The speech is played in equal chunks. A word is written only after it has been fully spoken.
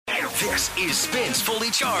This is Spins Fully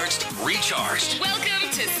Charged, Recharged. Welcome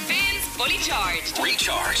to Spins Fully Charged,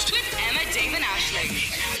 Recharged. with Emma, Dave and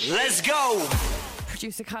Aisling. Let's go.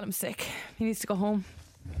 Producer Callum's sick. He needs to go home.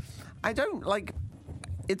 I don't like.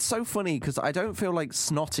 It's so funny because I don't feel like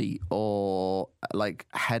snotty or like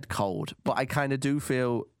head cold, but I kind of do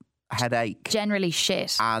feel headache Generally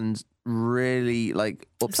shit. and really like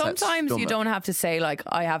upset Sometimes you stomach. don't have to say like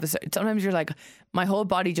I have a. Sometimes you're like my whole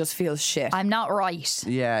body just feels shit. I'm not right.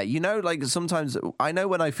 Yeah, you know, like sometimes I know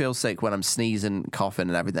when I feel sick, when I'm sneezing, coughing,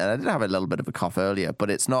 and everything. I did have a little bit of a cough earlier, but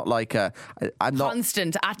it's not like I'm not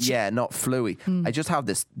constant at you. Yeah, not fluey. I just have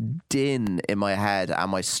this din in my head, and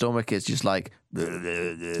my stomach is just like.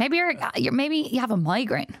 Maybe maybe you have a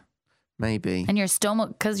migraine. Maybe. And your stomach,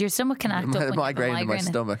 because your stomach can act up when you have a migraine in my migraine.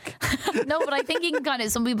 stomach. No, but I think you can kind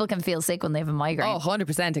of, some people can feel sick when they have a migraine. Oh,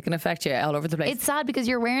 100%. It can affect you all over the place. It's sad because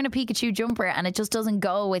you're wearing a Pikachu jumper and it just doesn't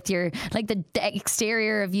go with your, like the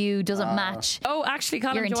exterior of you doesn't match. Oh, actually,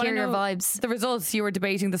 Colin, Your do you wanna interior know vibes. The results you were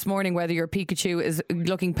debating this morning, whether your Pikachu is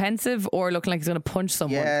looking pensive or looking like he's going to punch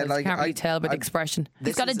someone. Yeah, 'cause like, you can't really I- tell by the I- expression.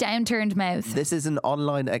 It's got a downturned mouth. This is an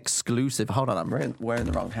online exclusive. Hold on, I'm wearing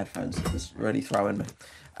the wrong headphones. It's really throwing me.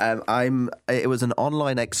 It was an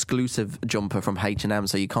online exclusive jumper from H&M,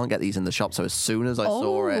 so you can't get these in the shop. So as soon as I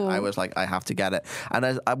saw it, I was like, I have to get it.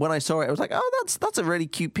 And when I saw it, I was like, oh, that's a really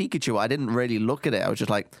cute Pikachu. I didn't really look at it. I was just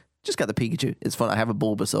like, just get the Pikachu. It's fun. I have a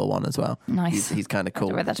Bulbasaur one as well. Nice. He's kind of cool.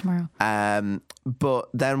 I'll wear that tomorrow. But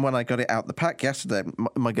then when I got it out the pack yesterday,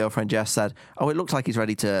 my girlfriend Jess said, "Oh, it looks like he's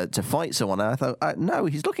ready to fight someone." And I thought, no,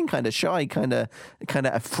 he's looking kind of shy, kind of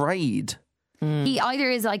afraid. He either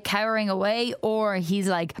is like cowering away or he's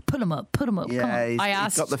like, put him up, come on. Yeah, I he's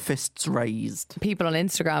asked- got the fists raised. People on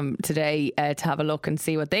Instagram today to have a look and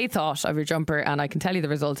see what they thought of your jumper, and I can tell you the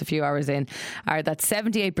results a few hours in are that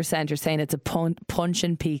 78% are saying it's a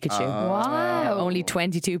punching Pikachu. Wow. Only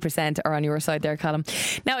 22% are on your side there, Callum.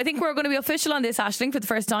 Now I think we're going to be official on this, Aisling, for the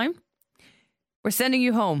first time. We're sending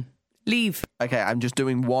you home. Leave. Okay, I'm just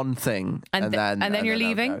doing one thing, and then you're I'll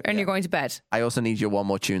leaving go. and Yeah. you're going to bed. I also need your one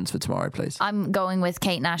more tunes for tomorrow, please. I'm going with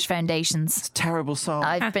Kate Nash Foundations. Terrible song.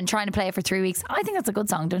 I've been trying to play it for 3 weeks. I think that's a good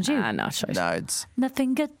song, don't you? Not sure. No, it's. The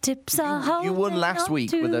fingertips are holding You won last on week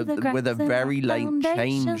to with the cracks a in very our late foundation.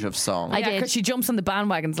 change of song. I did. because she jumps on the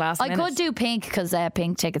bandwagons last I minute. could do Pink because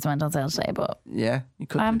Pink tickets went on sale today, but Yeah, you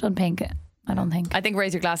could. I haven't done Pink. I don't think. I think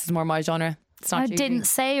Raise Your Glass is more my genre. It's not I cheesy. didn't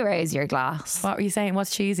say raise your glass. What were you saying?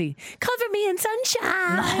 What's cheesy? Cover me in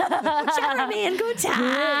sunshine. Shower me in good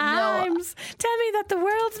times. Tell me that the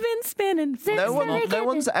world's been spinning. No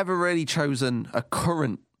one's ever really chosen a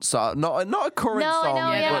current song. Not a current No, I song,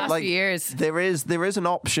 know, yeah. but Last like few years. there is an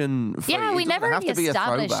option. For Yeah, it we doesn't never have really to be a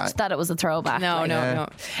established throwback. that it was a throwback. No, Like, no.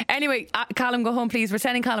 Anyway, Callum, go home, please. We're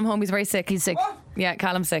sending Callum home. He's very sick. He's sick. Yeah,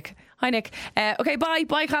 Callum's sick. Hi, Nick. Okay, bye.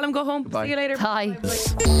 Bye, Callum. Go home. Bye. See you later. Hi.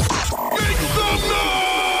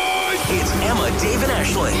 It's Emma, Dave and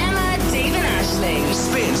Aisling. Emma, Dave and Aisling.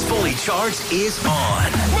 Spins Fully Charged is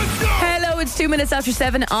on. Hello, it's 2 minutes after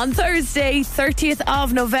 7 on Thursday, 30th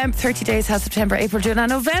of November. 30 days has September, April, June,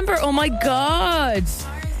 and November. Oh my God.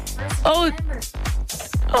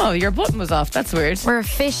 Oh, your button was off. That's weird. We're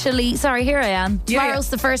officially, sorry, here I am. Yeah, Tomorrow's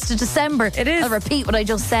the 1st of December. It is. I'll repeat what I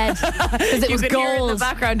just said because it You was could hear it in the gold.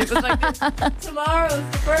 background. It was like, tomorrow's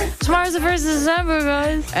the first. Tomorrow's the 1st of December,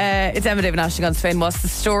 guys. It's Emma, Dave and Aisling on Spain. What's the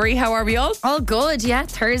story? How are we all? All good, yeah.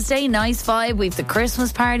 Thursday, nice vibe. We've the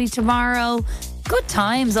Christmas party tomorrow. Good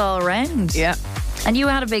times all around. Yeah. And you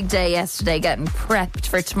had a big day yesterday getting prepped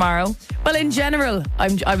for tomorrow. Well, in general,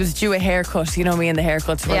 I was due a haircut. You know me, and the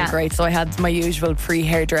haircuts weren't Yeah. great. So I had my usual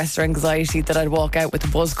pre-hairdresser anxiety that I'd walk out with a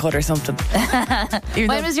buzz cut or something.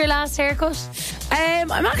 When was your last haircut?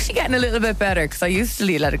 I'm actually getting a little bit better because I used to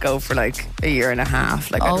let it go for like a year and a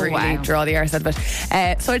half. Like I'd really wow. draw the arse out of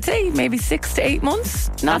it. So I'd say maybe 6 to 8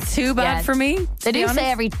 months. Not too bad yeah. for me. They do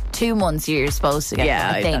say every 2 months you're supposed to get Yeah,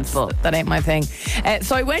 one, I think. But that ain't my thing.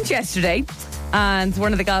 So I went yesterday. And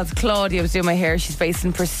one of the gals, Claudia, was doing my hair. She's based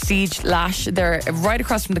in Prestige Lash. They're right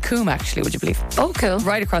across from the Coombe, actually, would you believe? oh, cool.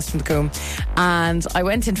 Right across from the Coombe. And I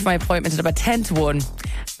went in for my appointment at about 10 to 1.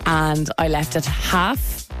 And I left at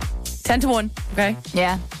half. 10 to 1, okay?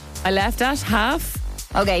 Yeah. I left at half.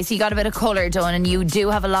 Okay, so you got a bit of colour done and you do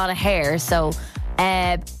have a lot of hair. So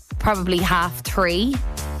probably 3:30,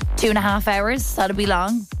 2.5 hours. That'll be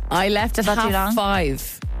long. I left at Not too long? half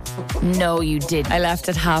 5. No, you didn't. I left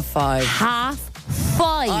at half 5. 5:30.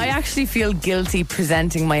 5. I actually feel guilty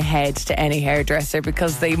presenting my head to any hairdresser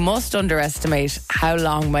because they must underestimate how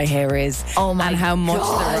long my hair is. Oh my and how much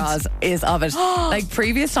God. there is of it. Like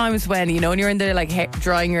previous times when, when you're in the like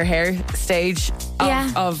drying your hair stage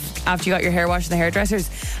of after you got your hair washed in the hairdressers,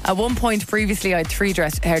 at one point previously I had 3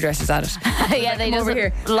 hairdressers at it. Yeah, they Come over here.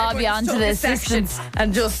 just lobby Everyone onto took the a section assistants.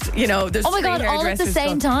 and just, there's Oh my 3 God, all at the hairdressers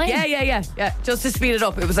same going. time? Yeah, just to speed it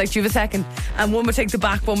up. It was like, you have a second, and one would take the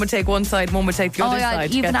back, one would take one side, one would take the Oh other my God,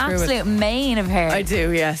 side. you've to an get through it. absolute mane of hair. I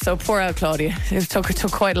do, yeah. So poor old Claudia. It took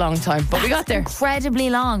quite a long time, but we got there. Incredibly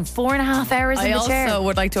long. 4.5 hours I in the also chair.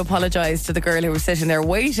 would like to apologise to the girl who was sitting there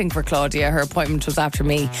waiting for Claudia. Her appointment was after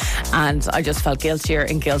me, and I just felt guiltier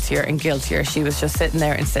and guiltier and guiltier. She was just sitting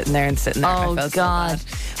there and sitting there and sitting there. Oh I felt God. so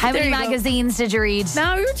bad. How There many you go. magazines did you read?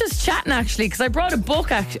 No, we were just chatting actually because I brought a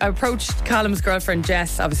book. I approached Callum's girlfriend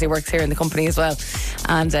Jess, obviously works here in the company as well,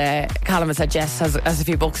 and Callum had said Jess has a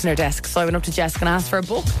few books in her desk, so I went up to Jess and asked for a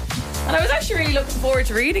book, and I was actually really looking forward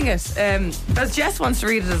to reading it because Jess wants to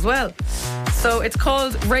read it as well. So it's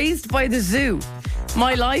called Raised by the Zoo: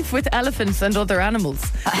 My Life with Elephants and Other Animals,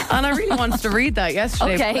 and I really wanted to read that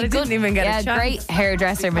yesterday, Okay, but I good. didn't even get a chance. Great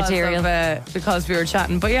hairdresser Because material. because we were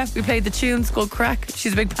chatting. But yeah, we played the tunes, good crack.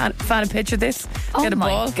 She's a big fan of Picture This. Oh Get a my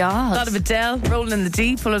ball. God. A lot of Adele, Rolling in the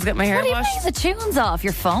Deep. While I was getting my hair How do you washed. play the tunes off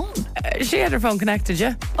your phone? She had her phone connected,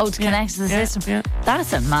 yeah. Oh, to connect to the Yeah, system. yeah.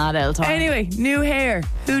 That's a mad old time. Anyway, new hair.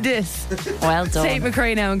 Who dis? Well done. Tate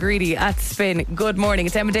McRae now and Greedy at Spin. Good morning.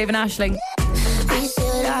 It's Emma David Ashling.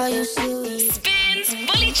 Spins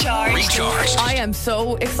Fully Charged. Recharged. I am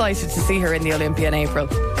so excited to see her in the Olympia in April.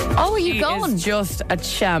 Oh, are you She going? is just a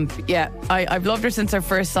champ. Yeah, I've loved her since her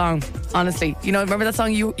first song. Honestly, remember that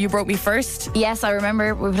song you broke me first? Yes, I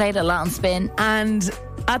remember we played a lot on Spin. And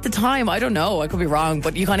at the time, I don't know, I could be wrong,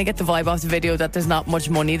 but you kind of get the vibe off the video that there's not much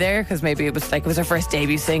money there because maybe it was her first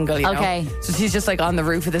debut single, Okay. So she's just like on the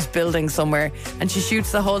roof of this building somewhere and she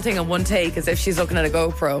shoots the whole thing in one take as if she's looking at a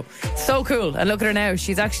GoPro. So cool. And look at her now.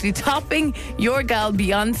 She's actually topping your gal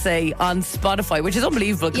Beyonce on Spotify, which is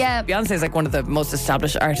unbelievable. 'Cause Yeah. Beyonce is like one of the most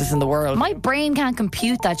established artists in the world. My brain can't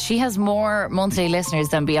compute that. She has more monthly listeners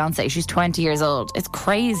than Beyonce. She's 20 years old. It's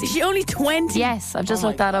crazy. She's only 20. Yes, I've just Oh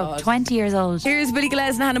looked my that up. God. 20 years old. Here's Billy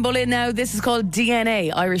Gilles and Hannah Boleyn now. This is called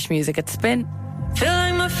DNA, Irish music at Spin.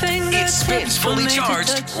 It spins fully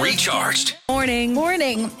charged, recharged. Morning.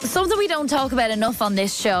 Morning. Something we don't talk about enough on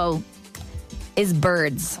this show is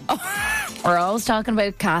birds. We're always talking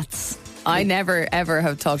about cats. I never ever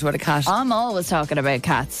have talked about a cat. I'm always talking about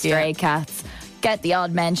cats, stray cats. Get the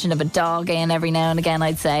odd mention of a dog in every now and again,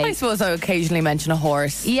 I'd say. I suppose I occasionally mention a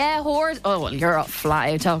horse. Yeah, horse. Oh, well, you're up flat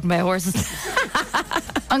out talking about horses.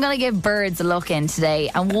 I'm going to give birds a look in today.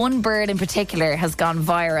 And one bird in particular has gone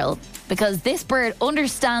viral because this bird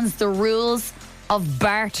understands the rules of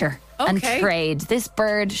barter and Okay. trade. This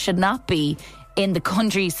bird should not be in the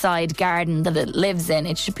countryside garden that it lives in.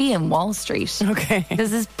 It should be in Wall Street. Okay.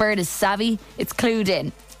 Because this bird is savvy. It's clued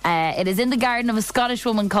in. It is in the garden of a Scottish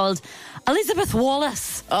woman called Elizabeth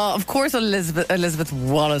Wallace. Oh, of course, Elizabeth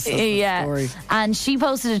Wallace is the story. And she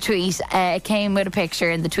posted a tweet. It came with a picture,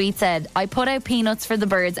 and the tweet said, "I put out peanuts for the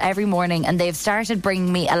birds every morning, and they've started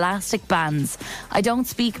bringing me elastic bands. I don't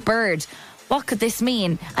speak bird. What could this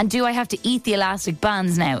mean? And do I have to eat the elastic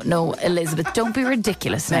bands now?" No, Elizabeth, don't be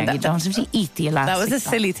ridiculous now. You don't have to eat the elastic That was a bands.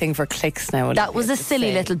 silly thing for clicks now. That was a Olivia, to silly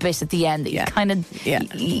say. little bit at the end that Yeah. you kind of Yeah.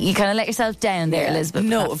 you kind of let yourself down there, Elizabeth.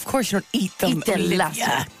 No, Perhaps. of course you don't eat them. Eat the Olivia.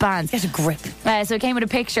 elastic bands. Get a grip. So it came with a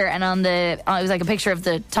picture, and on it was like a picture of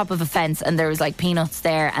the top of a fence, and there was like peanuts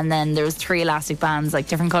there, and then there was 3 elastic bands, like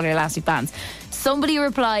different color elastic bands. Somebody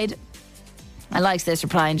replied, I liked this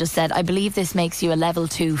reply, and just said, "I believe this makes you a level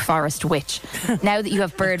 2 forest witch. Now that you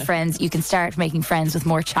have bird friends, you can start making friends with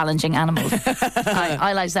more challenging animals."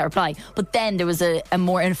 I liked that reply. But then there was a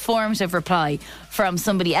more informative reply from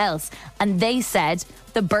somebody else, and they said,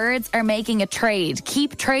 "The birds are making a trade.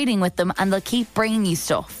 Keep trading with them and they'll keep bringing you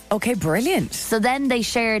stuff." Okay, brilliant. So then they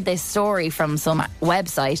shared this story from some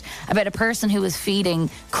website about a person who was feeding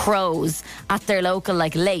crows at their local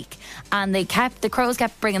lake, and the crows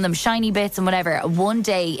kept bringing them shiny bits and whatever. One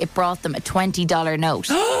day it brought them a $20 note.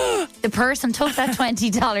 The person took that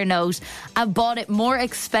 $20 note and bought it more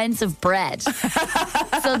expensive bread.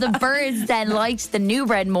 So the birds then liked the new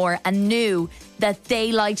bread more and knew that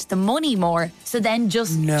they liked the money more, so then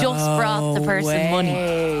just brought the person money.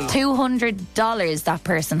 $200 that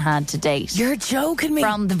person had to date. You're joking me.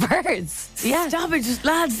 From the birds. Yeah. Stop it, just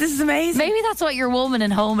lads. This is amazing. Maybe that's what your woman in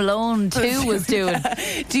Home Alone 2 was doing.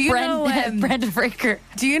 Do you know? Brenda Fricker.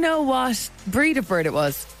 Do you know what breed of bird it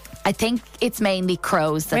was? I think it's mainly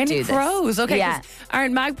crows that Mainly do this. crows, okay. Yeah. 'Cause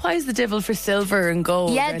aren't magpies the devil for silver and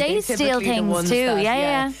gold? Yeah, Aren't they steal typically the things ones too. that-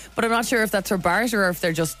 Yeah. But I'm not sure if that's for barter or if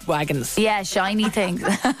they're just wagons. Yeah, shiny things.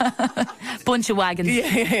 Bunch of wagons.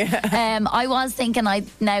 Yeah. I was thinking I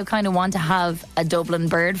now kind of want to have a Dublin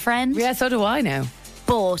bird friend. Yeah, so do I now.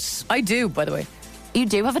 But I do, by the way. you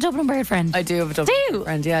do have a Dublin bird friend. I do have a Dublin Do you?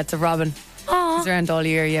 friend. Yeah, it's a robin. Aw. He's around all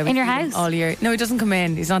year. Yeah, we In your feed him house? all year. No, he doesn't come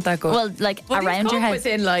in. He's not that good. Well, like But around he's your come house.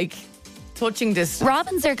 within like touching distance.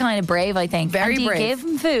 Robins are kind of brave, I think. Very and do you brave. give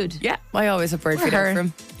them food? Yeah, I always have bird Or feed out her. for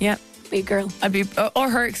him. Yeah. Big girl. I'd be, or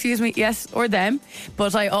her, excuse me, yes, or them.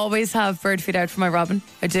 But I always have bird feed out for my robin.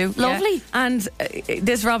 I do. yeah. Lovely. And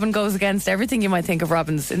this robin goes against everything you might think of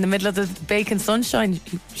robins. In the middle of the baking sunshine,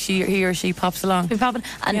 he or she pops along. Be popping.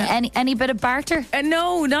 And Yeah. any bit of barter?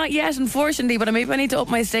 No, not yet, unfortunately. But maybe I need to up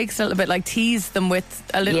my stakes a little bit, like tease them with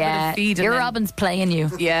a little bit of feed. and your then- robin's playing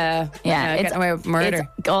you. Yeah, Yeah, get away with murder.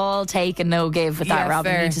 It's all take and no give with that Yeah,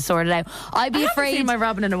 robin. fair. You need to sort it out. I'd be I haven't afraid. seen my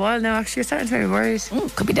robin in a while now. Actually, it's starting to make me worried.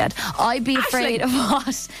 Could be dead. I'd be afraid of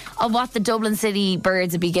what the Dublin City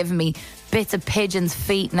birds would be giving me. Bits of pigeons'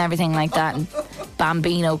 feet and everything like that, and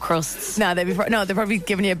bambino crusts. No, they're probably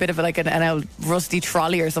giving you a bit of like an old rusty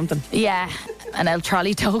trolley or something. Yeah, an El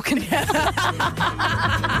Trolley token.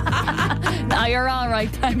 No, you're all right.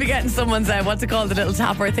 I'd be getting someone's what's it called, the little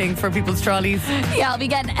tapper thing for people's trolleys. Yeah, I'll be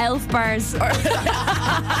getting elf bars. Spins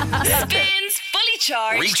Fully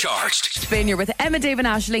Charged. Recharged. Spin, you're with Emma, Dave and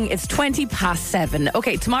Aisling. It's 7:20.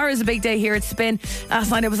 Okay, tomorrow's a big day here at Spin.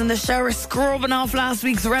 Last night I was in the shower scrubbing off last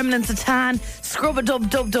week's remnants of tan. Scrub a dub.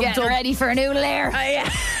 Getting ready for a new layer. Yeah.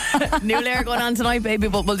 New layer going on tonight, baby,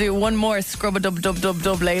 but we'll do one more scrub a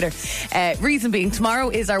dub later. Reason being, tomorrow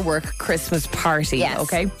is our work Christmas party. Yes.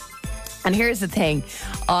 Okay. And here's the thing.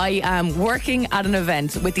 I am working at an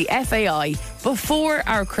event with the FAI before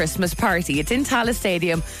our Christmas party. It's in Tallaght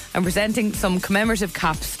Stadium. I'm presenting some commemorative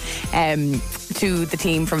caps to the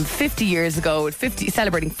team from 50 years ago,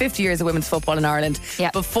 celebrating 50 years of women's football in Ireland,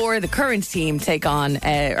 Yep. before the current team take on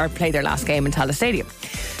or play their last game in Tallaght Stadium.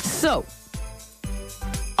 So,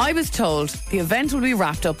 I was told the event will be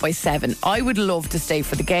wrapped up by 7. I would love to stay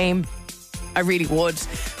for the game. I really would.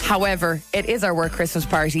 However, it is our work Christmas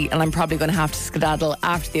party and I'm probably going to have to skedaddle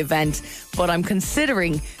after the event. But I'm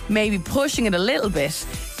considering maybe pushing it a little bit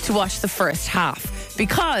to watch the first half.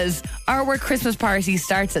 Because our work Christmas party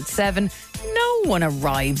starts at 7. No one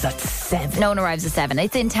arrives at 7. No one arrives at 7.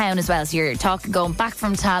 It's in town as well, so you're going back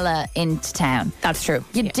from Tallaght into town. That's true.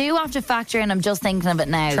 You do have to factor in, I'm just thinking of it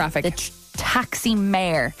now, Traffic. the taxi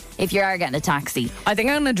mare, if you are getting a taxi. I think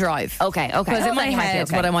I'm going to drive. Okay. Because in my head,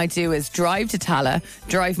 what I might do is drive to Tallaght,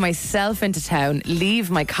 drive myself into town, leave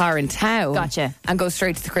my car in town. Gotcha. And go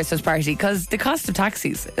straight to the Christmas party because the cost of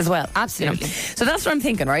taxis as well. Absolutely. So that's what I'm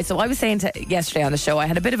thinking, right? So I was saying yesterday on the show, I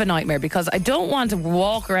had a bit of a nightmare because I don't want to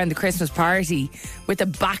walk around the Christmas party with a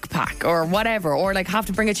backpack or whatever, or like have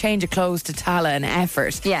to bring a change of clothes to Tallaght and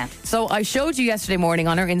effort. Yeah. So I showed you yesterday morning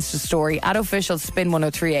on our Insta story at official Spin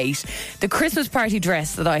 1038 the Christmas party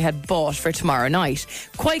dress that I had bought for tomorrow night.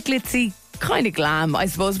 Quite glitzy, kind of glam, I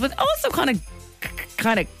suppose, but also kind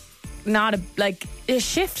of not like a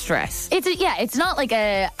shift dress. It's not like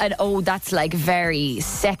that's like very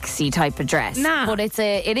sexy type of dress. Nah. But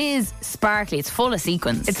it is sparkly. It's full of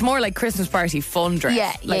sequins. It's more like Christmas party fun dress.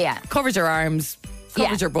 Yeah, yeah. Covers your arms,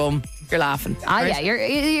 covers your bum. You're laughing. Ah, right? yeah, you're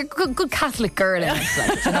a good Catholic girl in it,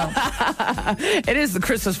 like, you know. It is the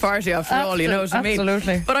Christmas party after all, you know what I mean?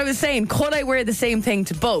 Absolutely. But I was saying, could I wear the same thing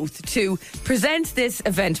to both? To present this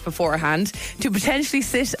event beforehand, to potentially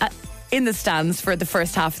sit in the stands for the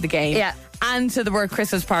first half of the game. Yeah. And to the work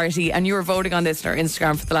Christmas party, and you were voting on this on our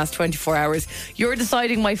Instagram for the last 24 hours. You're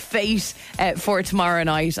deciding my fate for tomorrow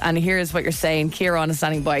night, and here's what you're saying. Kieran is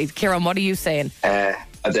standing by. Kieran, what are you saying?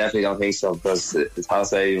 I definitely don't think so because the Tallaght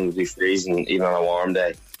Stadium would be freezing even on a warm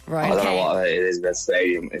day. Right. I don't Okay. know what it is about the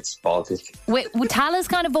stadium. It's Baltic. Tallah's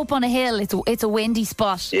kind of up on a hill. It's a windy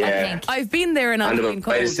spot, I Yeah. think. I've been there and I've And been the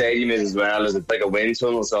way the cold. stadium is as well, there's like a wind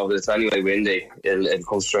tunnel, so if it's anyway windy, it'll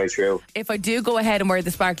come straight through. If I do go ahead and wear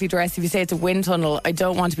the sparkly dress, if you say it's a wind tunnel, I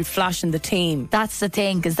don't want to be flashing the team. That's the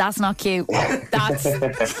thing, because that's not cute. That's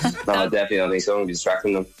No, I definitely don't think so. I'll be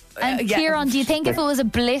distracting them. And yeah. Kieran, do you think if it was a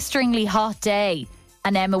blisteringly hot day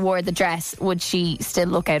and Emma wore the dress, would she still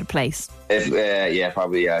look out of place? Yeah,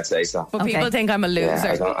 probably, I'd say so. But Okay. people think I'm a Yeah,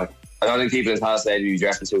 loser. I don't think people in Tallaght Stadium would be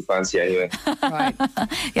dressing too fancy anyway. Right.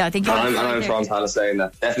 Yeah, I think you're And I'm from Tallaght Stadium.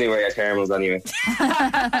 Definitely wear your thermals anyway.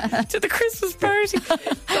 To the Christmas party.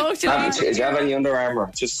 Don't you Do you have any Under Armour?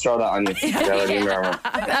 Just throw that on you. Do you have any Under Armour?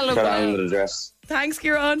 Throw that under the dress. Thanks,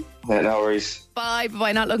 Kieran. No worries. Bye.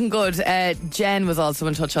 Not looking good. Jen was also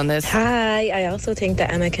in touch on this. Hi, I also think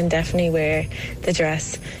that Emma can definitely wear the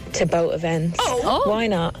dress to boat events. Oh. Why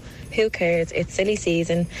not? Who cares? It's silly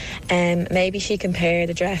season. Maybe she can pair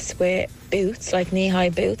the dress with boots, like knee-high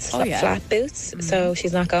boots, flat boots, so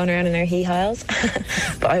she's not going around in her hee-heels.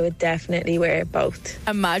 But I would definitely wear both.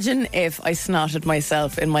 Imagine if I snotted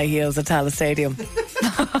myself in my heels at Tallaght Stadium.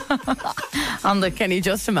 Can you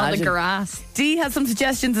just imagine? On the grass. Dee has some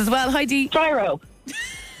suggestions as well. Hi, Dee. Dry robe.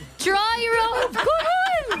 Dry robe.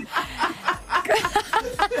 Good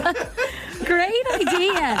one. Great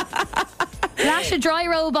idea. Lash a dry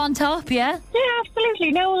robe on top, yeah? Yeah,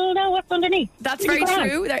 absolutely. No, what's underneath. That's very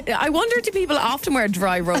true. I wonder, do people often wear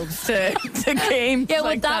dry robes to games? Yeah, would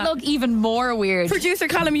like that look even more weird? Producer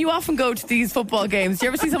Callum, you often go to these football games. Do you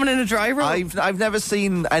ever see someone in a dry robe? I've never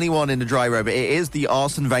seen anyone in a dry robe. It is the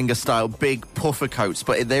Arsene Wenger style big puffer coats,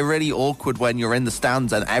 but they're really awkward when you're in the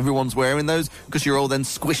stands and everyone's wearing those because you're all then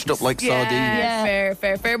squished up like sardines. Yeah,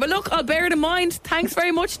 fair. But look, I'll bear it in mind. Thanks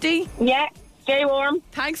very much, Dee. Yeah, stay warm.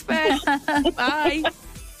 Thanks, Ben. Bye.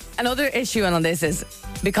 Another issue on this is,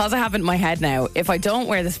 because I have it in my head now, if I don't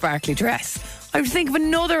wear the sparkly dress, I would think of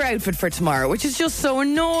another outfit for tomorrow, which is just so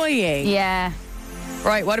annoying. Yeah.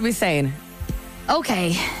 Right, what are we saying?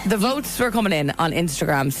 Okay. The votes were coming in on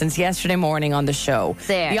Instagram since yesterday morning on the show.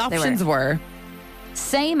 The options were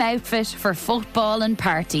same outfit for football and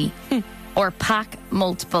party or pack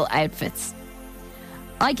multiple outfits.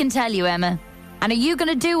 I can tell you, Emma, and are you going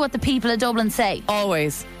to do what the people of Dublin say?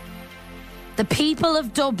 Always. The people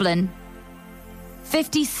of Dublin,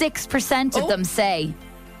 56% of them say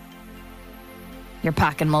you're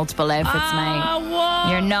packing multiple outfits, mate.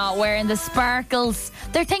 What? You're not wearing the sparkles.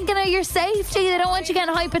 They're thinking of your safety. They don't want you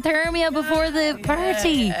getting hypothermia before the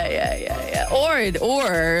party. Yeah.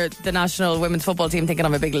 Or the national women's football team thinking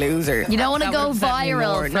I'm a big loser. You don't want to That go would upset me more.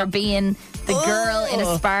 viral for being the girl in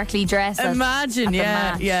a sparkly dress. Imagine, at the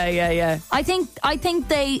match. yeah. I think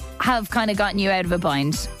they have kind of gotten you out of a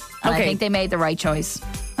bind. And Okay. I think they made the right choice.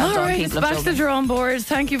 All right, it's back to the drawing boards.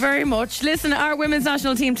 Thank you very much. Listen, our women's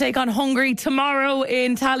national team take on Hungary tomorrow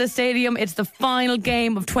in Tallaght Stadium. It's the final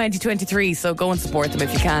game of 2023, so go and support them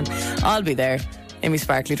if you can. I'll be there in my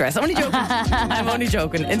sparkly dress. I'm only joking. I'm only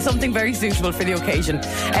joking. In something very suitable for the occasion.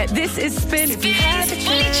 This is Spin. Spins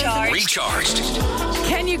Fully Charged. Recharged.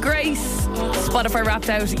 Kenya Grace, Spotify wrapped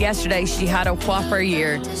out yesterday. She had a whopper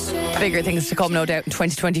year. Bigger things to come, no doubt, in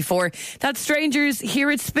 2024. That's Strangers here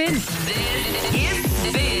at Spin.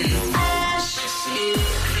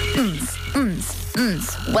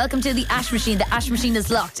 Welcome to the Ash Machine. The Ash Machine is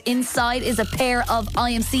locked. Inside is a pair of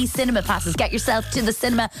IMC cinema passes. Get yourself to the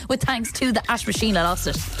cinema with thanks to the Ash Machine. I lost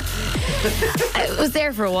it. It was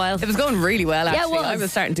there for a while. It was going really well, actually. Yeah, it was. I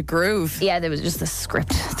was starting to groove. Yeah, there was just the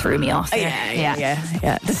script threw me off there.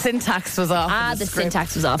 Yeah. The syntax was off. The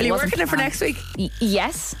syntax was off. Are you It wasn't working it for fun. next week?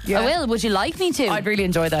 Yes, Yeah. I will. Would you like me to? I'd really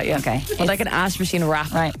enjoy that, yeah. Okay. I'd like an Ash Machine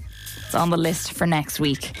wrap. Right. It's on the list for next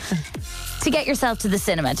week. To get yourself to the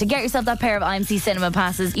cinema, to get yourself that pair of IMC cinema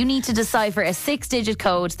passes, you need to decipher a 6-digit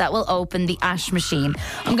code that will open the Ash Machine.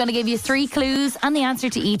 I'm going to give you 3 clues, and the answer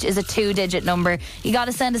to each is a 2-digit number. You got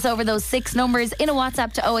to send us over those 6 numbers in a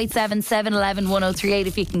WhatsApp to 087 711 1038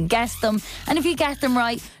 if you can guess them. And if you get them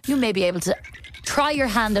right, you may be able to try your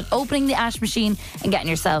hand at opening the Ash Machine and getting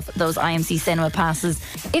yourself those IMC cinema passes.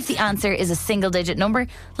 If the answer is a single-digit number,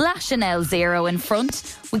 lash an L0 in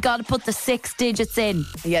front. We got to put the 6 digits in.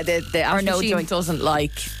 Yeah, the Ash Machine doesn't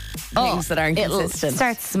like things that aren't it'll consistent.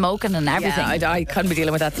 start smoking and everything. Yeah, I couldn't be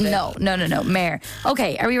dealing with that today. No, Mare.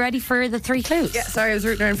 Okay, are we ready for the 3 clues? Yeah, sorry, I was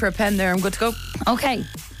rooting around for a pen there. I'm good to go. Okay.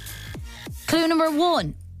 Clue number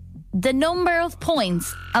 1. The number of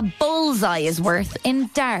points a bullseye is worth in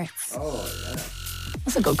darts. Oh, yeah.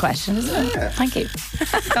 That's a good question, isn't it? Yeah. Thank you.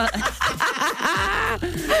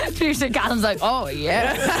 Producer Callum's like, oh,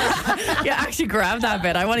 yeah. Yeah, actually grab that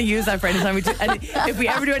bit. I want to use that for any time we do. And if we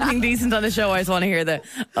ever do anything decent on the show, I just want to hear the,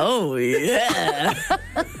 oh, yeah.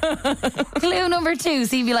 Clue number 2,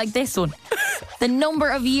 see if you like this one. The number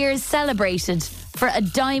of years celebrated for a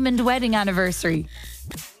diamond wedding anniversary.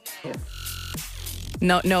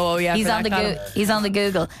 No, oh, yeah. He's on the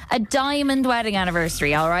Google. A diamond wedding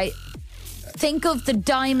anniversary, all right? Think of the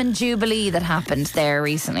Diamond Jubilee that happened there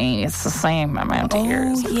recently. It's the same amount of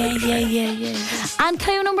years. Yeah. And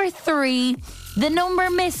clue number 3, the number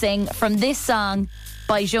missing from this song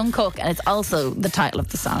by Jungkook, and it's also the title of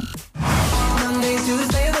the song.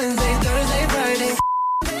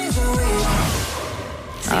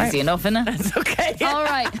 All right, Easy enough, isn't it? That's okay. All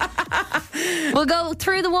right. We'll go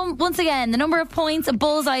through the one once again. The number of points a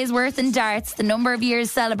bullseye is worth in darts, the number of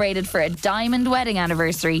years celebrated for a diamond wedding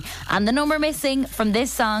anniversary, and the number missing from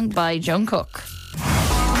this song by Jungkook.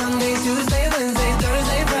 Monday, Tuesday, Wednesday,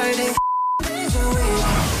 Thursday, Friday.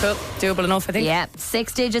 Cool. Doable enough, I think. Yeah,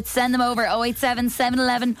 6 digits. Send them over 087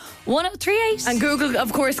 711 1038. And Google,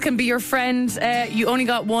 of course, can be your friend. You only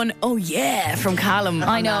got one. Oh yeah, from Callum.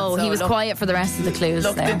 I know, he was quiet for the rest of the clues.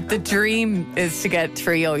 Look, there. the dream is to get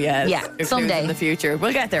 3 oh yeah. Yeah, someday in the future.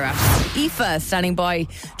 We'll get there after. Aoife standing by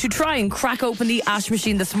to try and crack open the Ais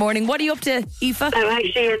Machine this morning. What are you up to, Aoife? I'm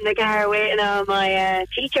actually in the car waiting on my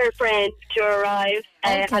teacher friend to arrive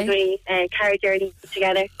as we car journey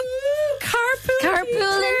together.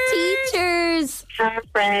 Carpooling teachers. Car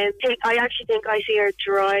friend. I actually think I see her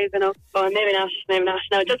driving up. Oh, maybe not.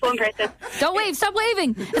 No, just one person. Don't wave. Stop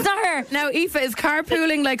waving. It's not her. Now, Aoife, is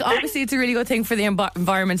carpooling, like, obviously it's a really good thing for the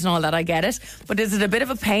environment and all that, I get it, but is it a bit of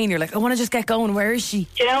a pain? You're like, I want to just get going. Where is she?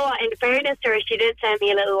 Do you know what? In fairness to her, she did send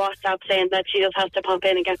me a little WhatsApp saying that she just has to pump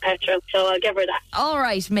in and get petrol, so I'll give her that. All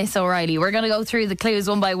right, Miss O'Reilly, we're going to go through the clues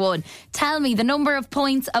one by one. Tell me the number of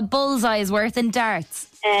points a bullseye is worth in darts.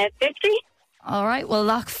 50. All right, we'll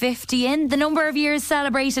lock 50 in. The number of years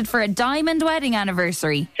celebrated for a diamond wedding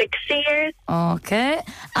anniversary. 6 years. Okay.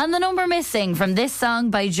 And the number missing from this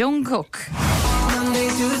song by Jungkook. Monday,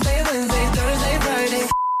 Tuesday, Wednesday, Thursday, Friday.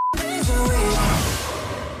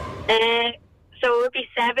 So it would be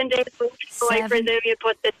 7 days. So I presume you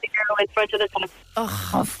put the 0 in front of the top.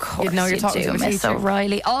 Oh, of course You know you're talking to a Miss teacher.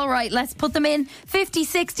 O'Reilly. All right, let's put them in. 50,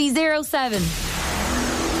 60, 07.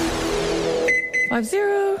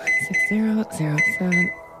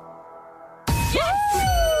 506007. You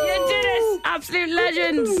did it! Absolute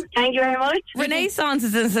legend. Thank you very much. Renaissance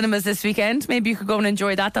is in cinemas this weekend. Maybe you could go and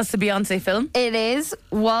enjoy that. That's the Beyonce film. It is,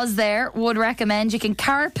 was there, would recommend. You can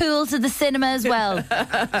carpool to the cinema as well.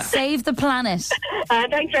 Save the planet.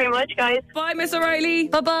 Thanks very much, guys. Bye, Miss O'Reilly.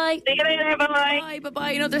 Bye-bye. See you later. Bye-bye.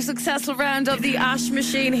 Bye. Another successful round of the Ais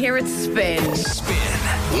Machine here at Spin. Spin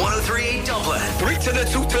 103.8 Dublin. 3 to the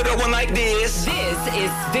 2 to the 1 like this. This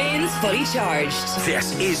is Spins Fully Charged.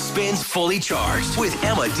 This is Spins Fully Charged with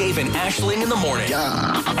Emma, Dave, and Aisling in the morning.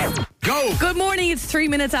 Go. Good morning. It's 3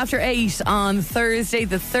 minutes after 8 on Thursday,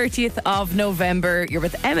 the 30th of November. You're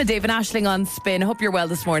with Emma, Dave, and Aisling on Spin. Hope you're well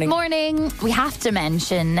this morning. Morning. We have to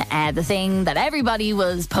mention the thing that everybody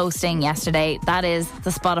was posting yesterday. That is the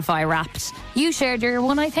Spotify Wrapped. You shared your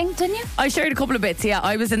one, I think, didn't you? I shared a couple of bits, yeah.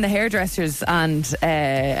 I was in the hairdressers and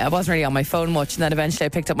I wasn't really on my phone much, and then eventually I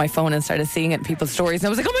picked up my phone and started seeing it in people's stories, and I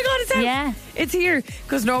was like, oh my God, it's out. Yeah. It's here.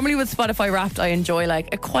 Because normally with Spotify Wrapped, I enjoy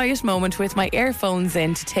like a quiet moment with my earphones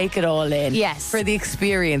in to take it all in. Yes. For the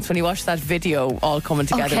experience when you watch that video all coming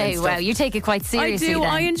together. Okay, and stuff. wow, you take it quite I seriously. do. Then.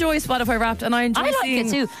 I enjoy Spotify Wrapped, and I enjoy I like seeing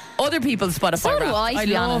it too. other people's Spotify So do Wrapped. I, to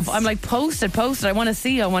be honest. I'm like, post it. I want to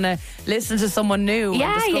see. I want to listen to someone new.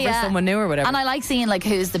 Yeah, and discover yeah. someone new or whatever. And I like seeing like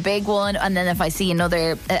who's the big one, and then if I see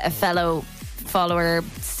another a fellow follower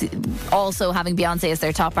also having Beyonce as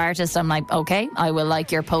their top artist, I'm like, okay, I will like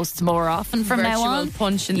your posts more often from now on. Virtual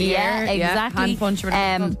punch in the air. Yeah, exactly. Hand punch. or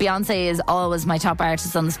whatever it's called. Beyonce is always my top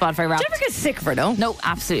artist on the Spotify Wrapped. Do you ever get sick of her, no? No,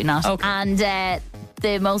 absolutely not. Okay. And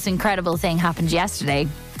the most incredible thing happened yesterday.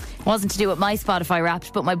 It wasn't to do with my Spotify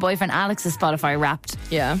Wrapped, but my boyfriend Alex's Spotify Wrapped.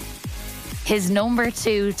 Yeah. His number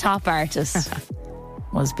 2 top artist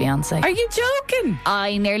was Beyonce. Are you joking?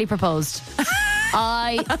 I nearly proposed.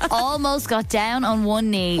 I almost got down on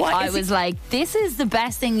one knee. What I is was like, this is the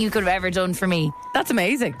best thing you could have ever done for me. That's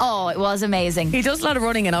amazing. Oh, it was amazing. He does a lot of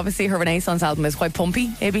running, and obviously her Renaissance album is quite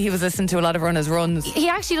pumpy. Maybe he was listening to a lot of runners' runs. He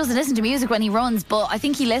actually doesn't listen to music when he runs, but I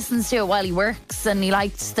think he listens to it while he works, and he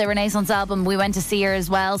liked the Renaissance album. We went to see her as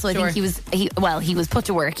well, so I think he was put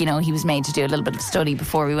to work. You know, he was made to do a little bit of study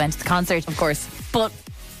before we went to the concert. Of course. But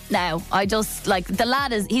now, I just like the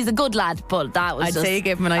lad he's a good lad, but that was I'd just, say you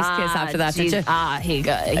gave him a nice kiss after that, did you?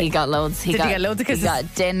 He got loads. Did he get loads of kisses? He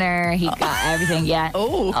got dinner, he got everything, yeah.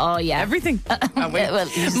 Oh yeah. Everything. Well,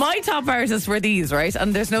 my top artists were these, right?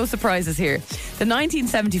 And there's no surprises here. The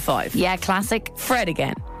 1975. Yeah, classic. Fred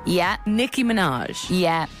again. Yeah. Nicki Minaj.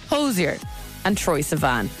 Yeah. Hosier. And Troye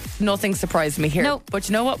Sivan. Nothing surprised me here. No. But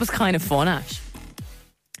you know what was kind of fun, Ash?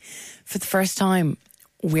 For the first time,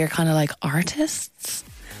 we're kind of like artists.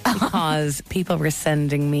 Because people were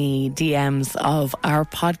sending me DMs of our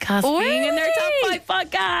podcast being in their top 5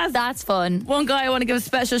 podcasts. That's fun. One guy, I want to give a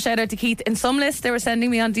special shout out to Keith. In some lists they were sending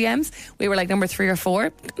me on DMs, we were like number 3 or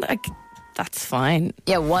 4. Like, that's fine.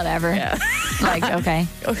 Yeah, whatever. Yeah. Like, okay.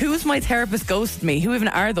 Who's my therapist ghosted me? Who even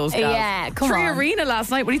are those guys? Yeah, come Tree on. Arena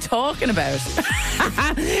last night. What are you talking about?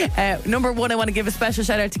 Number one, I want to give a special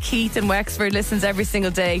shout out to Keith in Wexford. Listens every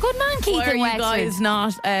single day. Good man, Keith Why are in you Wexford. guys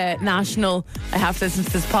not national? I have to listen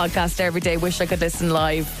to this podcast every day. Wish I could listen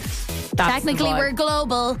live. That's Technically, the vibe. we're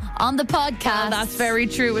global on the podcast. Well, that's very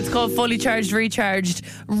true. It's called Fully Charged, Recharged,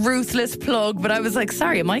 Ruthless Plug. But I was like,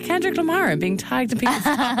 sorry, am I Kendrick Lamar? I'm being tagged in people's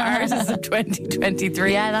top artists of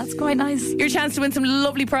 2023. Yeah, that's quite nice. Your chance to win some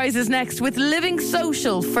lovely prizes next with Living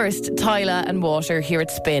Social. First, Tyla and Water here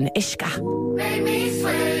at Spin. Ishka. Make me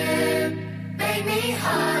sweat, make me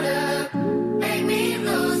harder, make me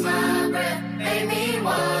lose my breath, make me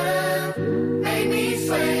water, make me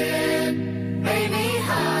sweat, make me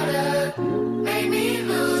harder, make me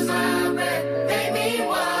lose my breath, make me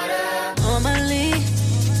water. Normally,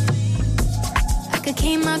 I could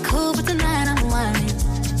keep my cool, but tonight I'm whining.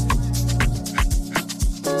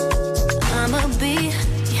 I'ma be.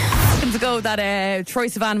 To go that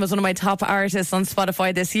Troye Sivan was one of my top artists on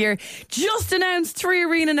Spotify this year. Just announced Tree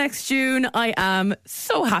Arena next June. I am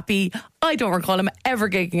so happy. I don't recall him ever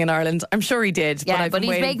gigging in Ireland. I'm sure he did. Yeah, I've but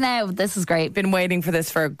been he's big now. This is great. Been waiting for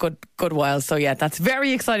this for a good while. So yeah, that's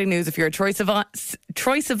very exciting news if you're a Troye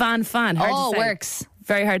Sivan fan. Hard to say. Works.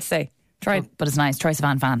 Very hard to say. Try it. But it's nice. Troye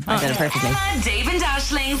Sivan fan. I did it perfectly. Emma, Dave and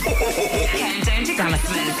Ashling. Countdown to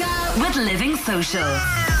Christmas with Living Social.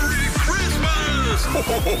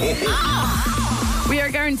 We are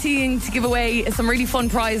guaranteeing to give away some really fun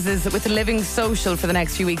prizes with Living Social for the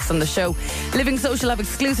next few weeks on the show. Living Social have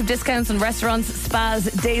exclusive discounts on restaurants, spas,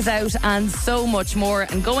 days out, and so much more.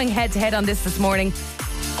 And going head to head on this morning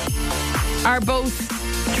are both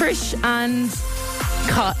Trish and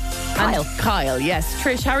Kyle. Yes.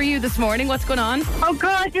 Trish, how are you this morning? What's going on? Oh,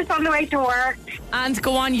 God, just on the way to work. And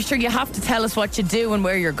go on, you have to tell us what you do and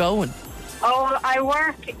where you're going. Oh, I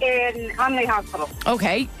work in Conley Hospital.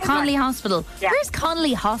 Okay. Conley Hospital. Yeah. Where's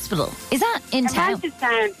Conley Hospital? Is that in town?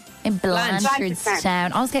 Blanchardstown. In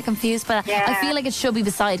Blanchardstown. I always get confused, but Yeah. I feel like it should be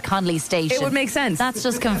beside Conley Station. It would make sense. That's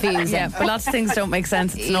just confusing. Yeah, but lots of things don't make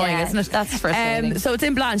sense. It's annoying, Yeah, isn't it? that's frustrating. So it's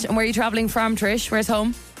in Blanche. And where are you travelling from, Trish? Where's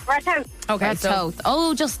home? Right out. Okay, That's Toth.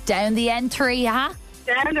 Oh, just down the N3, huh?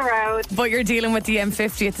 Down the road. But you're dealing with the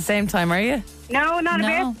M50 at the same time, are you? No, not a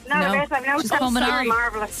No. bit. Not a bit. I've no She's time. coming So on.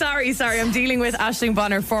 marvellous. Sorry. I'm dealing with Aisling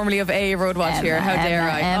Bonner, formerly of A Road Watch here. How dare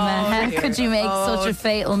I? Emma, Oh, how dear. could you make such a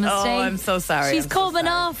fatal mistake? Oh, I'm so sorry. She's I'm so coming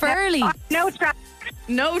sorry. off early. No traffic.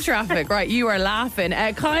 No traffic, right? You are laughing.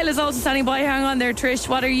 Kyle is also standing by. Hang on there, Trish.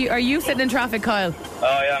 What are you sitting in traffic, Kyle?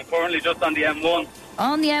 Oh, yeah, I'm currently just on the M1.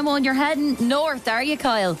 On the M1, you're heading north, are you,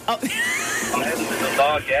 Kyle? I'm heading to the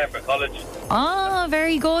dog, for college. Oh,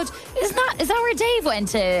 very good. Is that where Dave went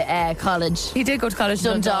to college? He did go to college.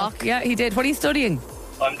 Dundalk. Yeah, he did. What are you studying?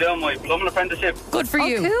 I'm doing my plumbing apprenticeship. Good for Oh,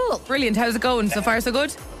 you. cool. Brilliant. How's it going? So far, so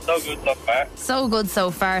good? So good so far. So good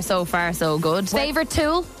so far, so good. Favourite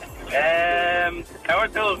tool? Power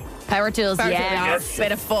tools. Power tools, Yes.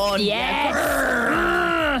 Bit of fun. Yes.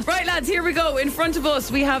 Right, lads, here we go. In front of us,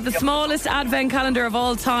 we have the smallest advent calendar of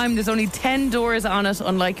all time. There's only 10 doors on it,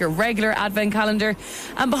 unlike your regular advent calendar.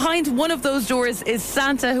 And behind one of those doors is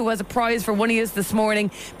Santa, who has a prize for one of us this morning.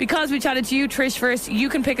 Because we chatted to you, Trish, first, you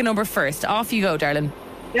can pick a number first. Off you go, darling.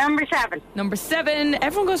 Number 7. Number 7.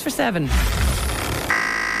 Everyone goes for 7.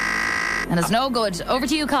 And it's no good. Over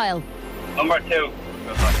to you, Kyle. Number 2.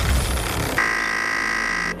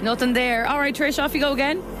 Nothing there. All right, Trish, off you go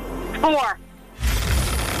again. 4.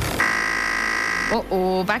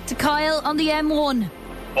 Uh-oh, back to Kyle on the M1.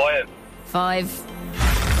 5. 5.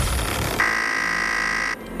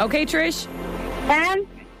 Okay, Trish. 10.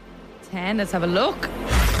 10. Let's have a look.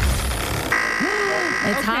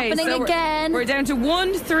 It's happening so again. We're down to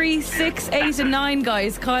 1, 3, 6, 8, and 9,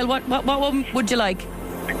 guys. Kyle, what one would you like?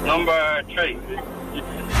 Number 3.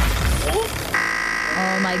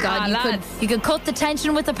 Oh my God, you could cut the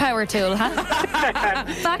tension with a power tool, huh?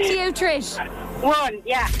 Back to you, Trish. 1.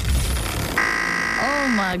 Yeah. Oh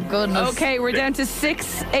my goodness. Okay, we're down to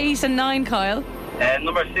 6, 8, and 9, Kyle.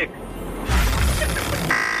 Number 6.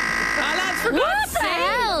 What the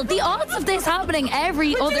hell? The odds of this happening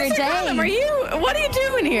every other day. Callum, what are you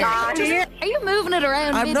doing here? Are you moving it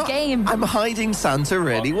around mid-game? I'm hiding Santa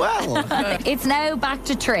really well. It's now back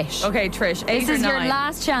to Trish. Okay, Trish, 8 This or is 9? your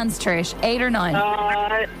last chance, Trish. 8 or 9?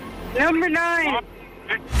 Number 9.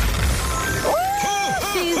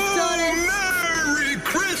 She's done it. Merry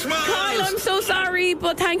Christmas! Kyle, I'm so sorry,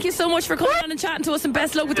 but thank you so much for coming on and chatting to us, and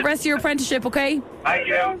best luck with the rest of your apprenticeship, okay? Thank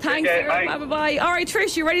you. Thanks. Okay, Bye. All right,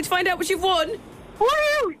 Trish, you ready to find out what you've won?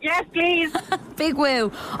 Woo! Yes, please. Big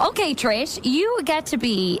woo. Okay, Trish, you get to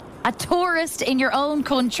be a tourist in your own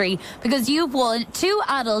country because you've won 2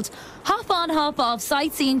 adult hop-on, hop-off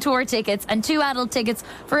sightseeing tour tickets and 2 adult tickets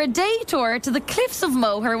for a day tour to the Cliffs of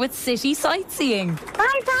Moher with city sightseeing.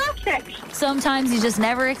 Fantastic. Sometimes you just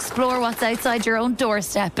never explore what's outside your own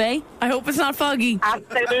doorstep, eh? I hope it's not foggy.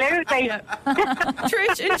 Absolutely.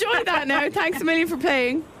 Trish, enjoy that now. Thanks a million for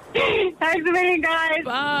playing. Thanks a million, guys.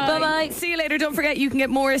 Bye. Bye-bye. See you later. Don't forget, you can get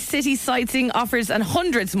more city sightseeing offers and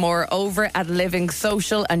hundreds more over at Living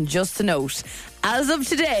Social. And just a note, as of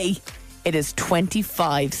today, it is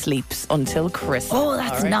 25 sleeps until Christmas. Oh,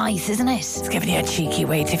 that's nice, isn't it? It's giving you a cheeky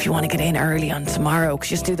wait if you want to get in early on tomorrow,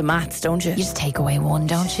 because you just do the maths, don't you? You just take away 1,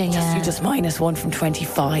 don't you? Yeah. You just minus 1 from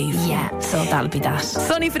 25. Yeah, so that'll be that.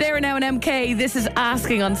 Sunny Federa now in MK. This is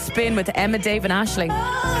Asking on Spin with Emma, Dave and Aisling.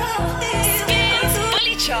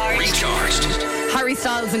 Fully charged. Recharged. Harry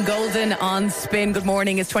Styles and Golden on Spin. Good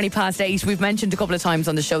morning. It's 8:20. We've mentioned a couple of times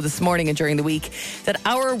on the show this morning and during the week that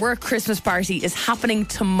our work Christmas party is happening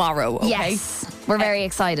tomorrow. Okay? Yes, we're very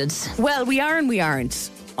excited. Well, we are and we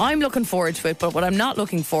aren't. I'm looking forward to it, but what I'm not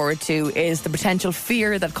looking forward to is the potential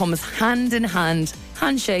fear that comes hand in hand,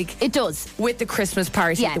 handshake. It does. With the Christmas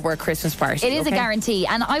party, Yeah. the work Christmas party. It is a guarantee.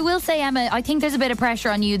 And I will say, Emma, I think there's a bit of pressure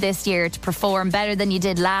on you this year to perform better than you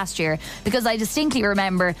did last year, because I distinctly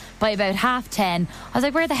remember by about 10:30, I was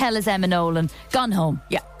like, where the hell is Emma Nolan? Gone home.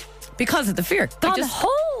 Yeah. Because of the fear. Gone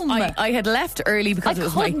home. I had left early because it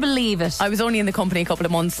was couldn't believe it. I was only in the company a couple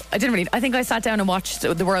of months. I think I sat down and watched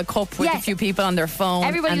the World Cup with a few people on their phone.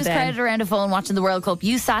 Everybody was crowded around a phone watching the World Cup.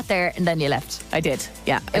 You sat there and then you left. I did.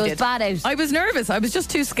 Yeah. It was bad out. I was nervous. I was just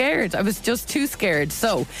too scared.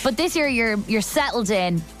 So, but this year you're settled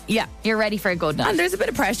in. Yeah. You're ready for a good night. And there's a bit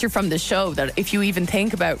of pressure from the show that if you even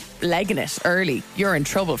think about legging it early, you're in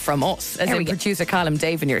trouble from us, as in producer Callum,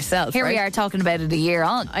 Dave and yourself. Here we are talking about it a year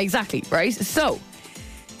on. Exactly, right? So,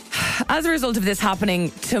 as a result of this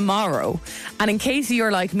happening tomorrow, and in case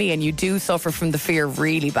you're like me and you do suffer from the fear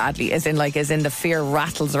really badly, as in the fear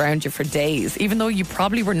rattles around you for days, even though you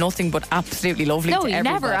probably were nothing but absolutely lovely to everybody. No, you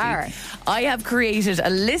never are. I have created a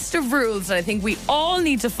list of rules that I think we all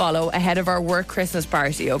need to follow ahead of our work Christmas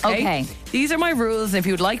party, okay? Okay. These are my rules, and if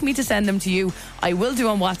you would like me to send them to you, I will do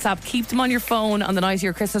on WhatsApp. Keep them on your phone on the night of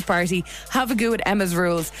your Christmas party. Have a go at Emma's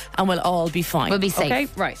rules, and we'll all be fine. We'll be safe. Okay?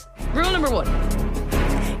 Right. Rule number 1.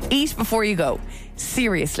 Eat before you go.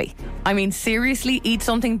 Seriously. I mean, seriously, eat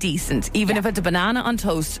something decent. Even if it's a banana on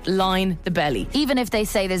toast, line the belly. Even if they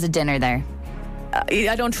say there's a dinner there.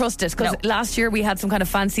 I don't trust it, because last year we had some kind of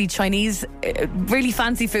fancy Chinese, really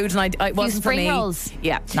fancy food, and it wasn't for me. Spring rolls.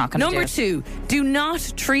 Yeah. Not gonna Number do 2, do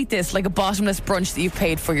not treat this like a bottomless brunch that you've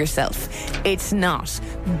paid for yourself. It's not.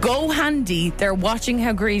 Go handy. They're watching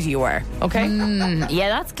how greedy you are. Okay? Yeah,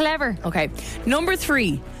 that's clever. Okay. Number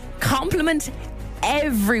 3, compliment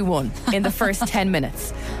everyone in the first 10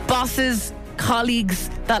 minutes. Bosses, colleagues,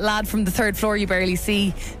 that lad from the 3rd floor you barely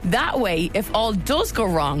see. That way, if all does go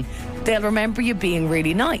wrong, they'll remember you being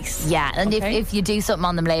really nice. Yeah, and if you do something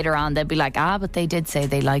on them later on, they'll be like, but they did say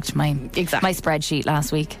they liked my spreadsheet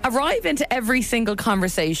last week. Arrive into every single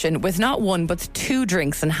conversation with not 1 but 2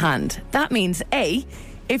 drinks in hand. That means A,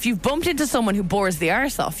 if you've bumped into someone who bores the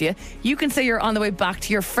arse off you, you can say you're on the way back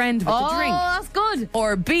to your friend with the drink. Oh, that's good.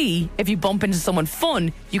 Or B, if you bump into someone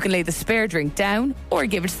fun, you can lay the spare drink down or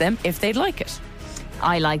give it to them if they'd like it.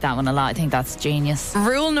 I like that one a lot. I think that's genius.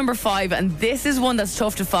 Rule number 5, and this is one that's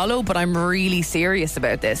tough to follow, but I'm really serious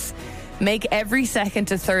about this. Make every second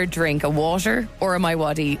to third drink a water or a My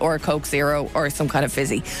Waddy or a Coke Zero or some kind of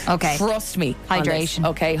fizzy. Okay. Trust me. Hydration.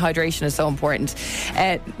 Okay, hydration is so important.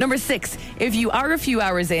 Number 6, if you are a few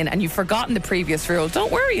hours in and you've forgotten the previous rule,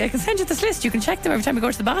 don't worry, I can send you this list. You can check them every time you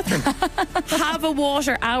go to the bathroom. Have a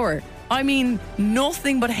water hour. I mean,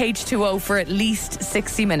 nothing but H2O for at least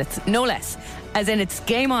 60 minutes, no less. As in, it's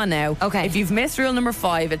game on now. Okay. If you've missed rule number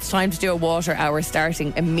 5, it's time to do a water hour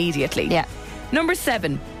starting immediately. Yeah. Number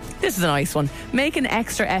 7, this is a nice one. Make an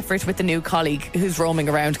extra effort with the new colleague who's roaming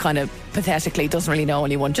around kind of pathetically, doesn't really know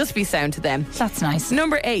anyone. Just be sound to them. That's nice.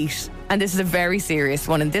 Number 8, and this is a very serious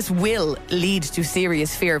one, and this will lead to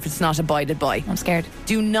serious fear if it's not abided by. I'm scared.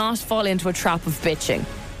 Do not fall into a trap of bitching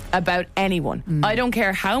about anyone. I don't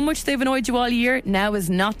care how much they've annoyed you all year. Now is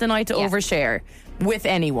not the night to overshare with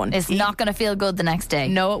anyone. It's not going to feel good the next day.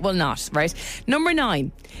 No, it will not, right? Number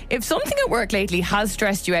 9, if something at work lately has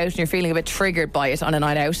stressed you out and you're feeling a bit triggered by it on a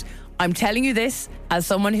night out, I'm telling you this as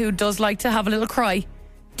someone who does like to have a little cry.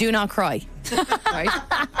 do not cry. Right?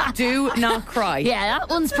 Do not cry. Yeah, that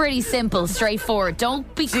one's pretty simple, straightforward.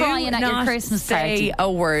 Don't be crying at your Christmas party. Say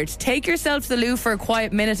a word. Take yourself to the loo for a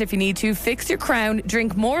quiet minute if you need to. Fix your crown,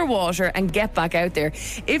 drink more water, and get back out there.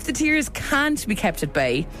 If the tears can't be kept at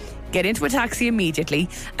bay, get into a taxi immediately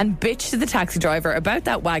and bitch to the taxi driver about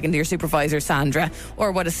that wagon to your supervisor, Sandra,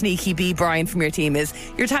 or what a sneaky bee Brian from your team is.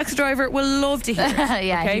 Your taxi driver will love to hear it.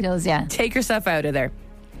 Yeah, okay? he does, yeah. Take yourself out of there.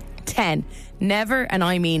 10. Never, and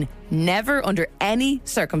I mean never under any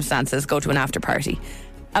circumstances, go to an after party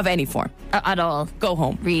of any form. At all. Go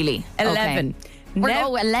home. Really? 11.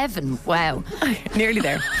 Okay. 11. Wow. Nearly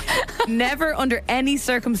there. Never under any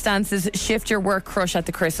circumstances shift your work crush at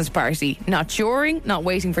the Christmas party. Not during, not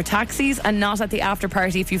waiting for taxis, and not at the after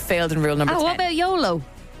party if you failed in rule number 10. What about YOLO?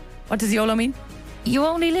 What does YOLO mean? You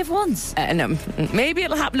only live once. No, maybe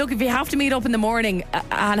it'll happen. Look, if you have to meet up in the morning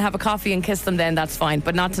and have a coffee and kiss them, then that's fine,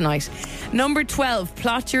 but not tonight. Number 12,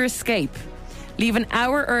 plot your escape. Leave an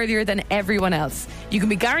hour earlier than everyone else. You can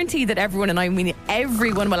be guaranteed that everyone, and I mean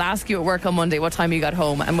everyone, will ask you at work on Monday what time you got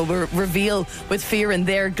home, and will reveal with fear in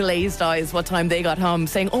their glazed eyes what time they got home,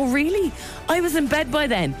 saying, "Oh really? I was in bed by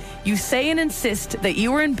then." You say and insist that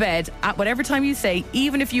you were in bed at whatever time you say,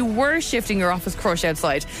 even if you were shifting your office crush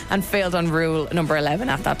outside and failed on rule number 11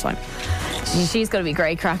 at that time. She's going to be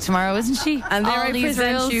great crack tomorrow, isn't she? And there All I these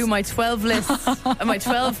present rules. you my 12 lists, my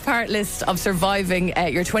 12-part list of surviving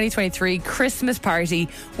your 2023 Christmas party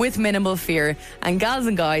with minimal fear. And gals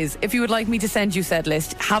and guys, if you would like me to send you said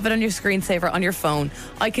list, have it on your screensaver on your phone.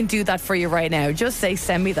 I can do that for you right now. Just say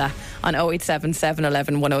send me that on 087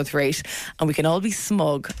 711 1038, and we can all be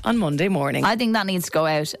smug on Monday morning. I think that needs to go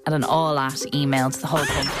out at an all-at email to the whole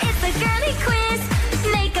company. It's the Girly Quiz.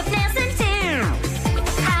 Makeup, nails, and do.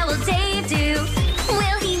 How will Dave do?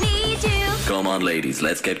 Will he need you? Come on, ladies,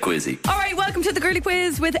 let's get quizzy. All right, welcome to the Girly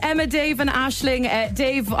Quiz with Emma, Dave and Aisling.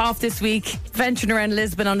 Dave off this week, venturing around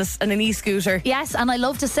Lisbon on an e-scooter. Yes, and I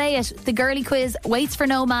love to say it. The Girly Quiz waits for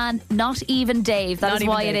no man, not even Dave. That is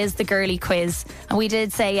why it is the Girly Quiz. And we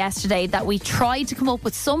did say yesterday that we tried to come up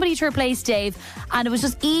with somebody to replace Dave, and it was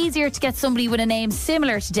just easier to get somebody with a name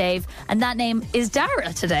similar to Dave, and that name is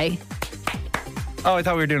Dara today. Oh, I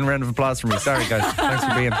thought we were doing a round of applause for me. Sorry, guys.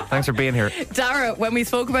 Thanks for being here. Dara, when we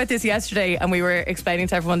spoke about this yesterday and we were explaining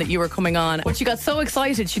to everyone that you were coming on, but she got so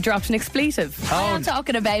excited she dropped an expletive. I am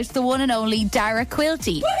talking about the one and only Dara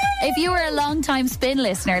Quilty. If you were a long-time Spin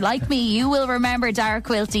listener like me, you will remember Dara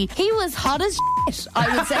Quilty. He was hot as shit,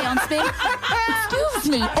 I would say, on Spin. Excuse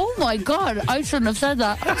me. Oh my God, I shouldn't have said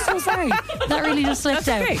that. I'm so sorry. That really just slipped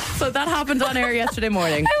out. Okay, so that happened on air yesterday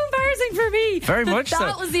morning. How embarrassing for me. Very much so.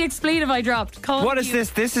 That was the expletive I dropped. What is this?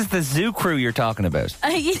 This is the Zoo Crew you're talking about.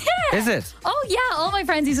 Yeah. Is it? Oh yeah, all my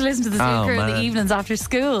friends used to listen to the Zoo Crew in the evenings after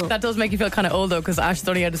school. That does make you feel kind of old though, because Ash's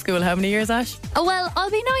only out of school how many years, Ash? Oh well,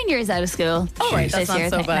 I'll be 9 years out of school. Oh right, that's this not year,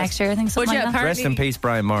 so bad. Next year, I think something like that. Rest in peace,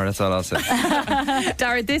 Brian Moore. That's all I'll say.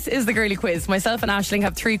 Dara, this is the Girly Quiz. Myself and Aisling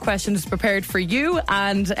have 3 questions prepared for you,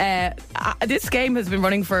 and this game has been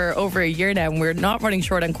running for over a year now, and we're not running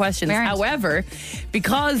short on questions. However,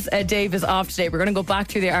 because Dave is off today, we're going to go back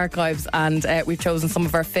through the archives, and we've chosen some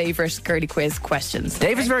of our favourite Girly Quiz questions.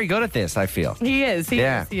 Dave is very good at this, I feel. He is. He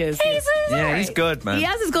is. He's good, man. He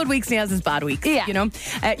has his good weeks and he has his bad weeks. Yeah. You know,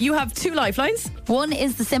 you have 2 lifelines. One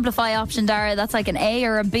is the simplify option, Dara. That's like an A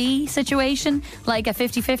or a B situation, like a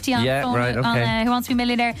 50-50 on, on Who Wants to Be a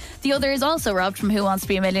Millionaire. The other is also robbed from Who Wants to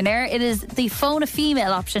Be a Millionaire. It is the phone a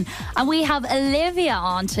female option, and we have Olivia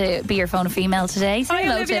on to be your phone a female today. Say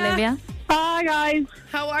hello to Olivia. Hi guys.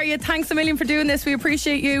 How are you? Thanks a million for doing this. We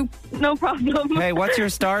appreciate you. No problem. Hey, what's your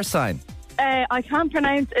star sign? I can't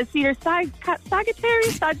pronounce. It's either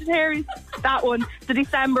Sagittarius, that one, the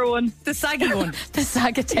December one, the saggy one, the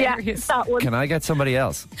Sagittarius. Yeah, that one. Can I get somebody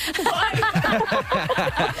else? She's not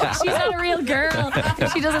a real girl.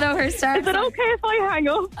 She doesn't know her star. Is it okay if I hang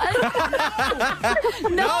up?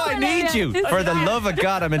 No, I need you. For the love of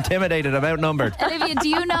God, I'm intimidated. I'm outnumbered. Olivia, do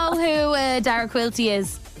you know who Dara Quilty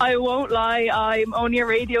is? I won't lie. I'm only a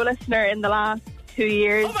radio listener in the last 2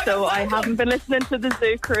 years, so I haven't been listening to the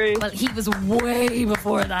Zoo Crew. Well, he was way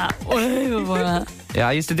before that. Way before that. Yeah,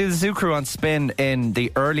 I used to do the Zoo Crew on Spin in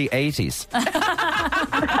the early 80s.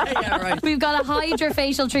 Yeah, right. We've got a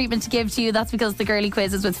hydrofacial treatment to give to you. That's because the Girly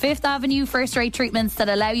Quiz is with Fifth Avenue first-rate treatments that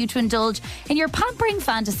allow you to indulge in your pampering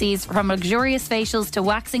fantasies, from luxurious facials to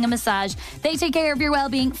waxing and massage. They take care of your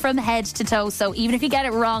well-being from head to toe. So even if you get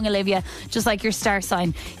it wrong, Olivia, just like your star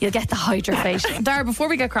sign, you'll get the hydrofacial. Dara, before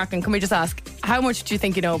we get cracking, can we just ask, how much do you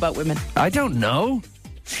think you know about women? I don't know.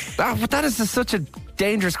 That is such a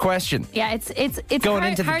dangerous question. Yeah, it's going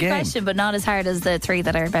hard, into the hard game. question, but not as hard as the 3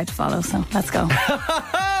 that are about to follow. So let's go.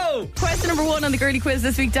 go! Question number 1 on the Girly Quiz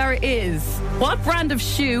this week, Dara, is what brand of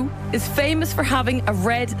shoe is famous for having a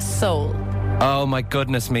red sole? Oh my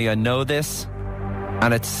goodness me, I know this.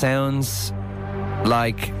 And it sounds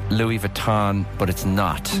like Louis Vuitton, but it's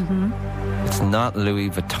not. It's not Louis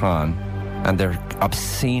Vuitton. And they're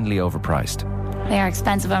obscenely overpriced. They are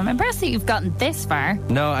expensive. I'm impressed that you've gotten this far.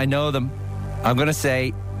 No, I know them. I'm going to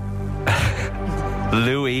say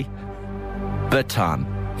Louis Vuitton.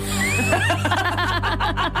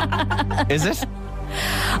 Is it?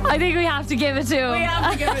 I think we have to give it to him. We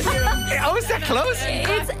have to give it to him. Oh, is that close?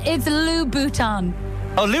 It's Louis Vuitton.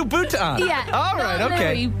 Oh, Louis Vuitton. Yeah. All right, not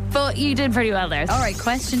okay. Louis, but you did pretty well there. All right,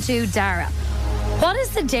 question 2, Dara. What is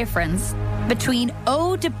the difference between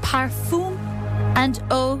eau de parfum and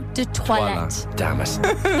eau de toilette? Voila. Damn it.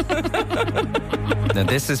 Now,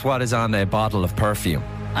 this is what is on a bottle of perfume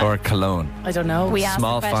or cologne. I don't know. We asked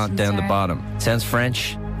Small the font question, down the Sarah. bottom. Sounds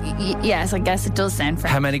French. Yes, I guess it does sound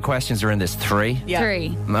French. How many questions are in this? 3? Yeah.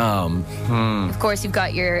 3. Of Of course, you've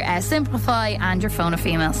got your Simplify and your Phone a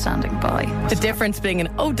Female standing by. The difference being an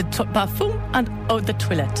eau de parfum and eau de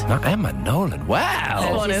toilette. Not Emma Nolan. Wow.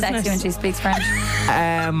 Oh, She's isn't sexy it? when she speaks French.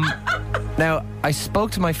 Now, I spoke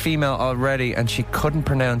to my female already and she couldn't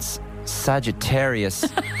pronounce Sagittarius.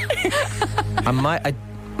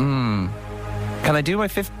 Can I do my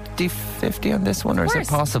 50-50 on this one, or is it course.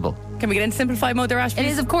 possible? Can we get in simplified mode there, Ash? It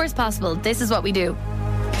is, of course, possible. This is what we do.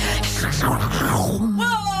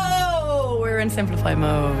 Whoa! We're in simplified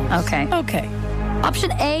mode. Okay. Okay.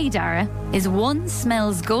 Option A, Dara, is one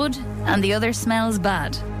smells good and the other smells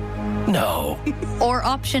bad. No. Or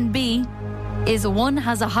option B is one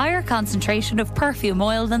has a higher concentration of perfume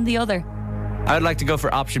oil than the other. I'd like to go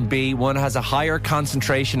for option B. One has a higher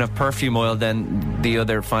concentration of perfume oil than the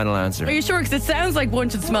other final answer. Are you sure? Because it sounds like one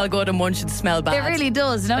should smell good and one should smell bad. It really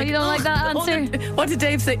does. No, you don't like that answer? What did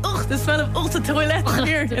Dave say? Ugh, the smell of the toilet in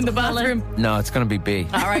here in the bathroom. No, it's going to be B.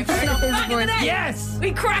 All right, fair enough. Back in the day. Yes,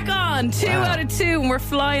 we crack on. 2 out of 2, and we're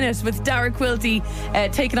flying it with Dara Quilty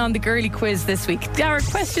taking on the Girly Quiz this week. Dara,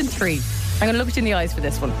 question 3. I'm going to look at you in the eyes for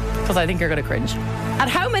this one because I think you're going to cringe. At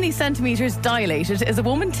how many centimetres dilated is a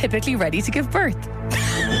woman typically ready to give birth?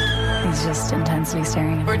 He's just intensely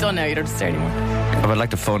staring at me. We're done now. You don't have to stare anymore. I would like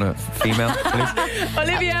to phone a female, please.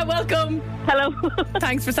 Olivia, welcome. Hello.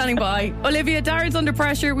 Thanks for standing by. Olivia, Dara's under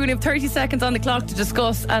pressure. We only have 30 seconds on the clock to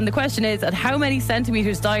discuss. And the question is, at how many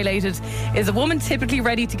centimetres dilated is a woman typically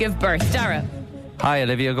ready to give birth? Dara. Hi,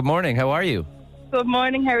 Olivia. Good morning. How are you? Good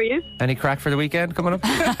morning. How are you? Any crack for the weekend coming up?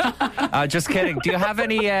 Just kidding. Do you have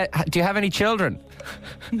any children?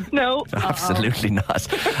 No. Absolutely not.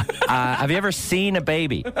 Have you ever seen a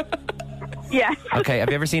baby? Yeah. Okay. Have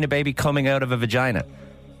you ever seen a baby coming out of a vagina?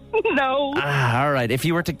 No. All right. If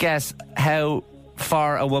you were to guess how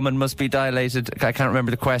far a woman must be dilated, I can't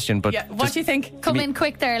remember the question, but Yeah, what do you think? Come in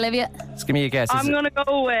quick there, Olivia. just give me a guess. Is I'm it going to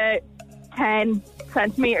go with 10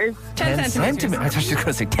 centimetres. 10 centimetres. I thought she was going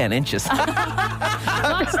to say 10 inches.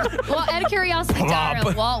 Well, out of curiosity, Dara,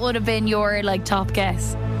 what would have been your top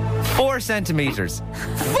guess? 4 centimetres.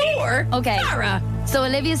 4? Okay. Dara. So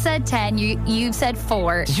Olivia said 10. You've said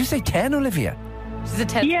 4. Did you say 10, Olivia? She's a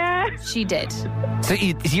 10. Yeah. She did. So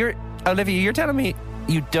you're Olivia, you're telling me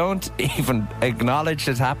you don't even acknowledge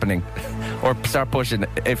it's happening or start pushing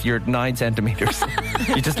if you're 9 centimetres.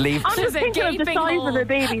 You just leave. I'm just thinking of the gaping size hole. of the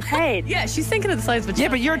baby's head. Yeah, she's thinking of the size of a Yeah,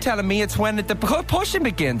 child. but you're telling me it's when the pushing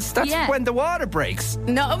begins. That's Yeah. when the water breaks.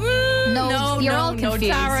 No, No, you're all confused,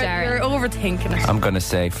 Dara, Dara. you're overthinking it. I'm going to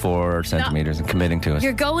say 4 centimetres and committing to it.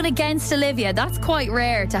 You're going against Olivia. That's quite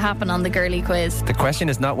rare to happen on the Girly Quiz. The question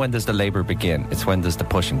is not when does the labour begin, it's when does the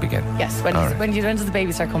pushing begin. Yes, All right. when does the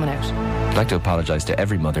baby start coming out? I'd like to apologise to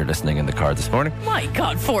every mother listening in the car this morning. My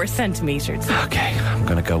God, 4 centimetres. Okay, I'm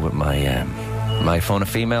going to go with my phone a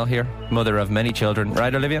female here, mother of many children.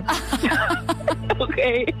 Right, Olivia?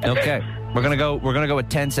 Okay. Okay. We're going to go with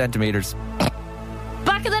 10 centimetres.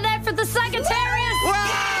 Back of the net for the Sagittarius.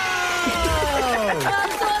 Well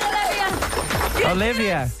done, Olivia.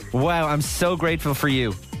 Olivia, wow, I'm so grateful for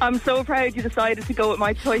you. I'm so proud you decided to go with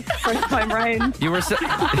my choice first time round. You were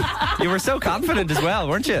so confident as well,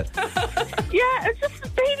 weren't you? Yeah, it's just the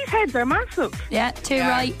baby's heads are massive. Yeah, too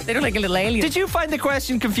right. They look like a little alien. Did you find the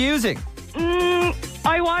question confusing?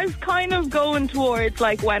 I was kind of going towards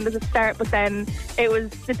when does it start, but then it was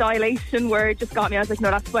the dilation where it just got me. I was like, no,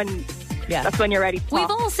 that's when you're ready to We've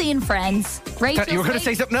pop. all seen Friends. Rachel, You were going to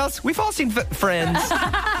say something else? We've all seen Friends.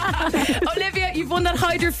 Olivia, you've won that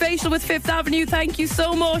hydrofacial with Fifth Avenue. Thank you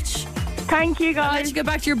so much. Thank you, I'll let guys. you get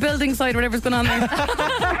back to your building site, whatever's going on there.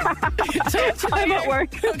 I'm at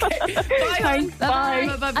work. Okay. Bye, Thanks.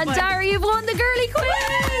 Bye. And Dara, you've won the Girly Quiz.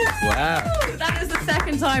 Wow. That is the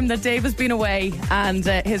second time that Dave has been away and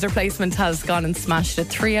his replacement has gone and smashed it.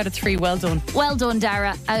 3 out of 3. Well done. Well done,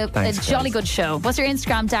 Dara. Thanks, a jolly guys. good show. What's your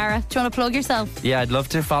Instagram, Dara? Do you want to plug yourself? Yeah, I'd love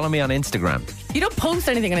to follow me on Instagram. You don't post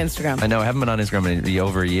anything on Instagram. I know, I haven't been on Instagram in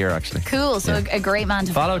over a year, actually. Cool. So a great man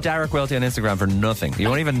to Follow Dara Quilty on Instagram for nothing. You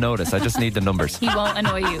won't even notice. I just need the numbers. He won't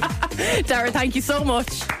annoy you. Dara, thank you so much.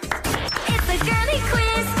 It's the Girly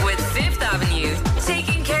Quiz with Fifth Avenue.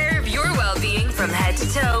 Taking care of your well-being from head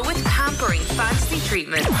to toe with pampering fantasy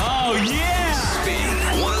treatment. Oh, yeah!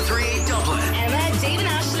 Spin 1038 Dublin. Emma, Dave and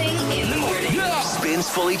Aisling in the morning. Spins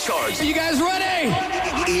Fully Charged. Are you guys ready?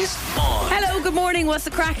 Is on. Hello, good morning. What's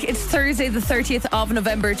the crack? It's Thursday, the 30th of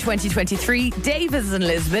November 2023. Dave is in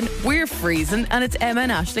Lisbon. We're freezing, and it's Emma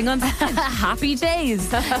and Aisling on Spin. Happy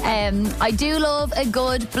days. I do love a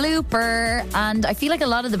good blooper, and I feel like a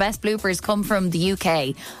lot of the best bloopers come from the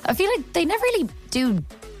UK. I feel like they never really do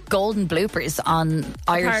golden bloopers on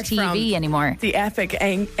Irish Apart TV from anymore. The epic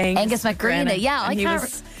Angus McGrina. Yeah, and I he can't.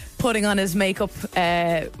 was putting on his makeup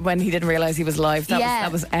when he didn't realise he was live.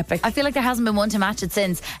 That was epic. I feel like there hasn't been one to match it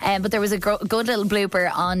since. But there was a good little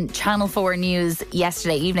blooper on Channel 4 News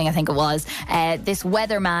yesterday evening, I think it was. This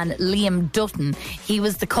weatherman, Liam Dutton, he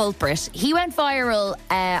was the culprit. He went viral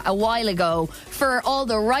a while ago for all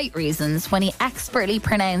the right reasons when he expertly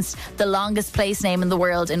pronounced the longest place name in the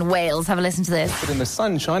world in Wales. Have a listen to this. In the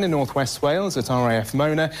sunshine in northwest Wales at RAF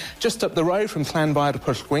Mona, just up the road from Llanfair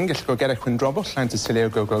Pwllgwyn, gall go get a Quindrobol,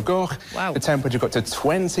 Llantysilio go go go. Wow. The temperature got to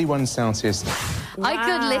 21 Celsius. I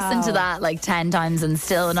could listen to that like 10 times and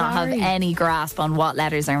still not have any grasp on what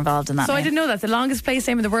letters are involved in that. So I didn't know that. The longest place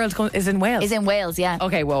name in the world is in Wales. Is in Wales, yeah.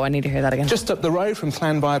 Okay, whoa, I need to hear that again. Just up the road from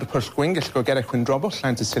Llanfair Pwllgwyn, gall go get a Quindrobol,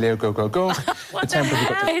 Llantysilio go go go. The temperature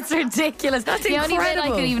got to It's ridiculous. That's the only bit I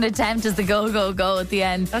incredible. could even attempt is the go, go, go at the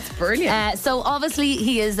end. That's brilliant. So obviously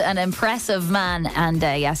he is an impressive man, and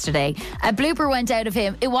yesterday a blooper went out of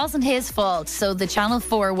him. It wasn't his fault, so the Channel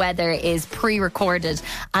 4 weather is pre-recorded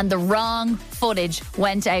and the wrong footage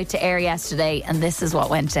went out to air yesterday, and this is what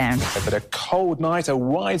went down. But a cold night, a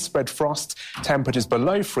widespread frost, temperatures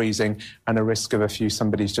below freezing, and a risk of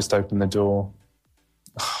somebody's just opened the door.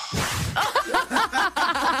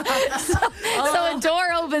 So a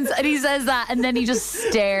door opens and he says that, and then he just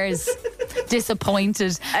stares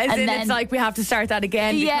disappointed. As and in, then it's like we have to start that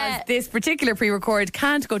again because this particular pre-record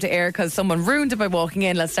can't go to air because someone ruined it by walking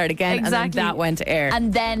in. Let's start again. Exactly. And then that went to air.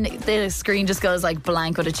 And then the screen just goes like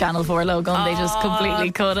blank with a Channel 4 logo, and they just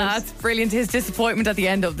completely cut it. That's brilliant. His disappointment at the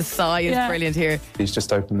end of the sigh is brilliant here. He's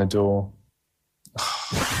just opened the door.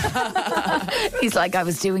 He's like, I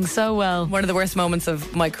was doing so well. One of the worst moments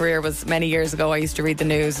of my career was many years ago. I used to read the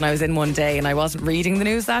news, and I was in one day and I wasn't reading the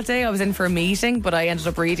news that day. I was in for a meeting, but I ended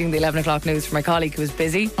up reading the 11 o'clock news for my colleague who was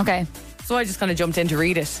busy. Okay. So I just kind of jumped in to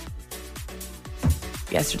read it.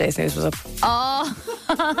 Yesterday's news was up. Oh,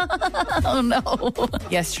 oh no.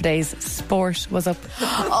 Yesterday's sport was up.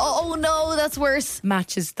 Oh no, that's worse.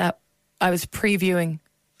 Matches that I was previewing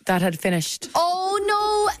that had finished. Oh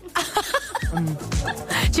no.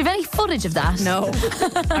 Do you have any footage of that? No.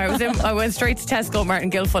 I went straight to Tesco,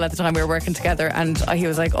 Martin Guilfoyle at the time we were working together, and he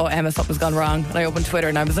was like, oh Emma, something's gone wrong. And I opened Twitter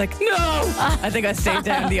and I was like, no. I think I stayed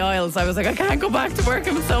down the aisles. I was like, I can't go back to work.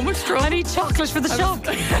 I'm in so much trouble. I need chocolate for the shop.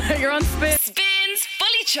 You're on Spin. Spins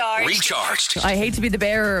Fully Charged. Recharged. I hate to be the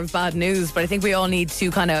bearer of bad news, but I think we all need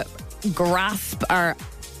to kind of grasp our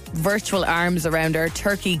virtual arms around our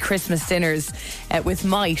turkey Christmas dinners with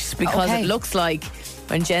might, because it looks like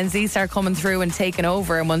when Gen Z start coming through and taking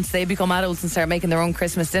over, and once they become adults and start making their own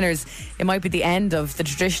Christmas dinners, it might be the end of the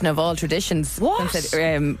tradition of all traditions. What?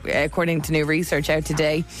 According to new research out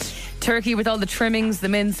today. Turkey with all the trimmings, the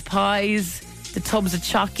mince pies, the tubs of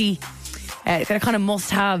chocky. They're kind of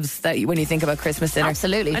must-haves that when you think about Christmas dinner.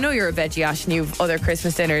 Absolutely. I know you're a veggie, Ash, and you have other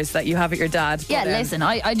Christmas dinners that you have at your dad. Yeah, listen,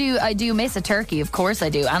 I do miss a turkey, of course I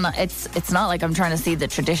do, and it's not like I'm trying to see the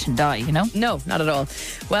tradition die, you know? No, not at all.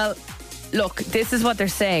 Well, look, this is what they're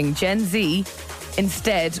saying. Gen Z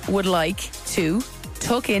instead would like to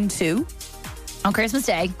tuck into on Christmas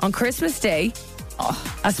Day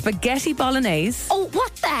a spaghetti bolognese. Oh,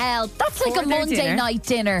 what the hell? That's like a Monday night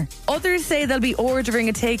dinner. Others say they'll be ordering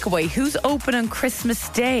a takeaway. Who's open on Christmas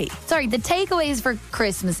Day? Sorry, the takeaway is for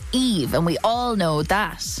Christmas Eve, and we all know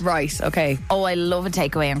that. Right, okay. Oh, I love a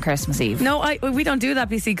takeaway on Christmas Eve. No, we don't do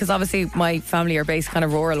that, BC, because obviously my family are based kind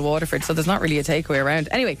of rural Waterford, so there's not really a takeaway around.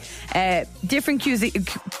 Anyway, different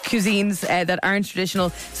cuisines that aren't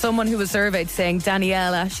traditional. Someone who was surveyed saying,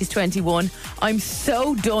 Daniela, she's 21, I'm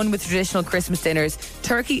so done with traditional Christmas dinners. listeners,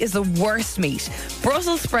 turkey is the worst meat.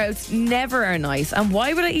 Brussels sprouts never are nice. And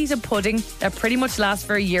why would I eat a pudding that pretty much lasts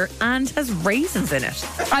for a year and has raisins in it?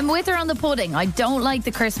 I'm with her on the pudding. I don't like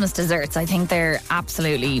the Christmas desserts. I think they're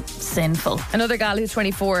absolutely sinful. Another gal who's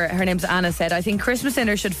 24, her name's Anna, said, I think Christmas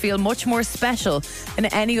dinner should feel much more special than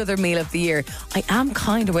any other meal of the year. I am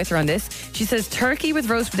kind of with her on this. She says turkey with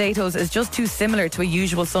roast potatoes is just too similar to a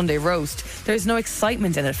usual Sunday roast. There's no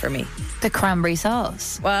excitement in it for me. The cranberry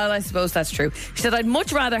sauce. Well, I suppose that's true. She said, I'd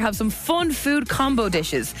much rather have some fun food combo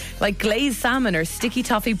dishes like glazed salmon or sticky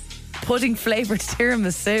toffee pudding flavoured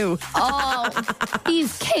tiramisu. Oh,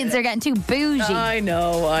 these kids are getting too bougie. I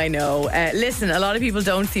know. Listen, a lot of people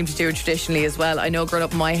don't seem to do it traditionally as well. I know growing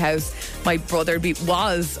up in my house, my brother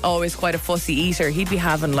was always quite a fussy eater. He'd be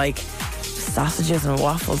having like sausages and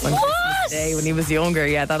waffles on Christmas Day when he was younger.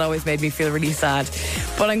 Yeah, that always made me feel really sad.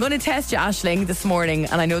 But I'm going to test you, Aisling, this morning,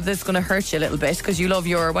 and I know this is going to hurt you a little bit because you love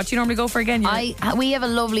what do you normally go for again? We have a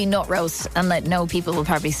lovely nut roast, and no people will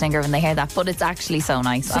probably snicker when they hear that, but it's actually so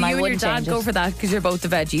nice. So and you I and your dad go for that because you're both the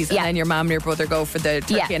veggies, and then your mum and your brother go for the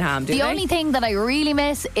turkey and ham, do The they? only thing that I really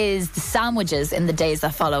miss is the sandwiches in the days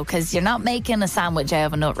that follow, because you're not making a sandwich out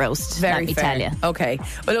of a nut roast, let me tell you. Okay.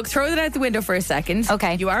 Well, look, throw that out the window for a second.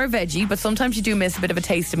 Okay. You are a veggie, but sometimes you do miss a bit of a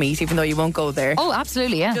taste of meat, even though you won't go there. Oh,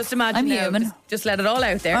 absolutely, yeah. Just imagine I'm now, human. Just let it all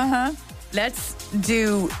out there. Uh-huh. Let's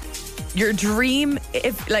do your dream,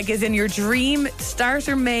 as in your dream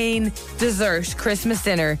starter, main, dessert, Christmas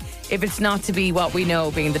dinner, if it's not to be what we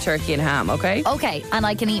know being the turkey and ham, okay? Okay, and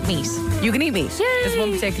I can eat meat. You can eat meat. Yay. This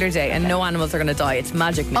one particular day, and no animals are going to die. It's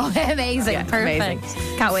magic meat. Oh, amazing. Yeah, Perfect.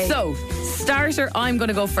 amazing. Can't wait. So, starter, I'm going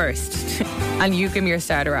to go first, and you give me your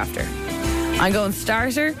starter after. I'm going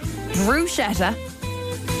starter, bruschetta,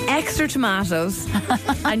 extra tomatoes,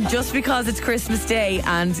 and just because it's Christmas Day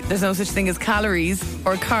and there's no such thing as calories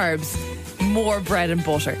or carbs, more bread and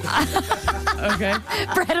butter. Okay.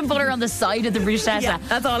 Bread and butter on the side of the bruschetta. Yeah,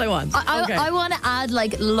 that's all I want. I want to add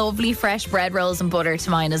like lovely fresh bread rolls and butter to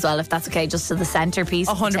mine as well, if that's okay, just to the centerpiece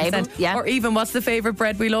of the 100%. table. Yeah. Or even, what's the favourite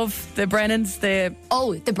bread we love? The Brennan's, the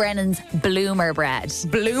Brennan's Bloomer bread.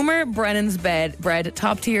 Bloomer Brennan's bread,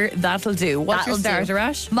 top tier. That'll do. What's your starter,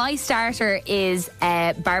 Ash? My starter is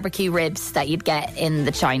barbecue ribs that you'd get in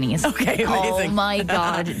the Chinese. Okay, amazing. Oh my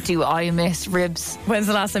God, do I miss ribs? When's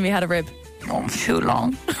the last time you had a rib? Oh, too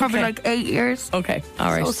long. Probably like 8 years. Okay, all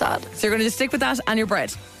right. So sad. So you're going to just stick with that and your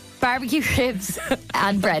bread? Barbecue ribs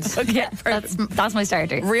and bread. Okay, yeah, that's my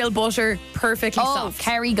starter. Real butter, perfectly soft.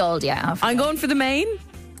 Kerry Gold, yeah. I'm going for the main.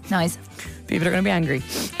 Nice. People are going to be angry.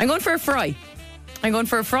 I'm going for a fry. I'm going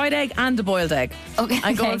for a fried egg and a boiled egg. Okay.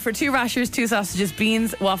 I'm going for 2 rashers, 2 sausages,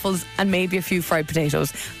 beans, waffles, and maybe a few fried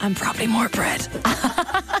potatoes. And probably more bread.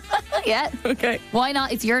 Yeah. Okay. Why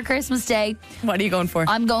not? It's your Christmas day. What are you going for?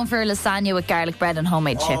 I'm going for lasagna with garlic bread and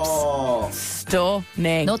homemade chips.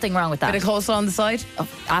 Stunning. Nothing wrong with that. Bit of coleslaw on the side? Oh,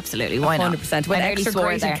 absolutely. Why not? 100%. With extra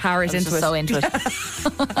grated carrot into it. So into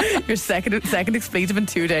it. Your second expletive in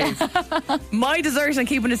 2 days. My dessert, I'm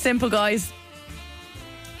keeping it simple, guys.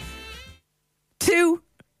 2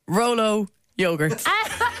 Rolo yogurts.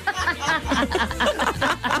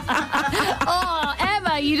 Oh,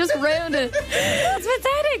 Emma, you just ruined it. That's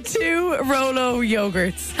pathetic. 2 Rolo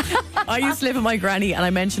yogurts. I used to live with my granny, and I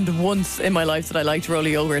mentioned once in my life that I liked Rolo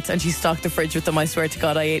yogurts, and she stocked the fridge with them. I swear to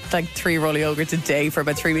God, I ate like 3 Rolo yogurts a day for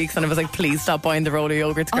about 3 weeks, and I was like, please stop buying the Rolo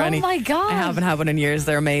yogurts, Granny. Oh my God. I haven't had one in years.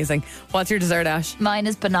 They're amazing. What's your dessert, Ash? Mine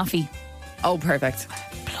is banoffee. Oh, perfect.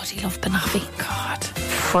 Bloody love banoffee. God.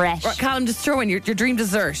 Fresh. Right, Callum, just throw in your dream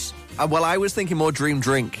dessert. Well, I was thinking more dream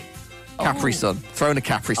drink. Capri Sun. Throwing a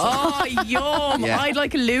Capri Sun. Oh, yum. Yeah. I'd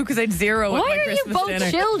like a Lou because I'd 0 at Why my are Christmas you both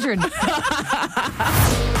dinner. children?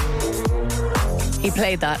 He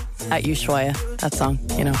played that at Ushuaia, that song,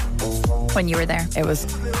 you know. When you were there. It was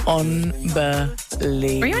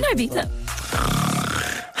unbelievable. Were you in Ibiza?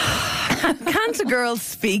 Can't a girl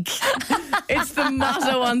speak? It's the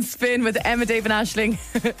motto on Spin with Emma, Dave and Aisling.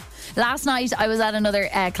 Last night I was at another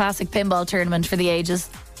classic pinball tournament for the ages.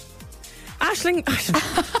 Aisling.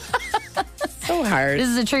 So hard. This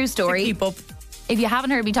is a true story. To keep up. If you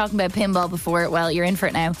haven't heard me talking about pinball before, well, you're in for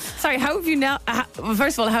it now. Sorry, how have you not?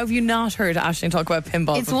 First of all, how have you not heard Aisling talk about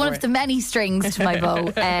pinball? It's before? one of the many strings to my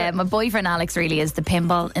bow. My boyfriend Alex really is the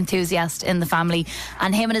pinball enthusiast in the family,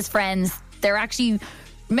 and him and his friends, they're actually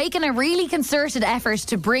making a really concerted effort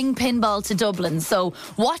to bring pinball to Dublin. So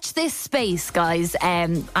watch this space, guys.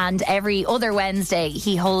 And every other Wednesday,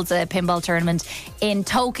 he holds a pinball tournament in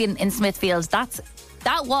Token in Smithfield.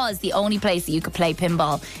 That was the only place that you could play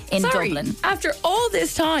pinball in Dublin. After all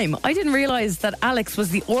this time, I didn't realise that Alex was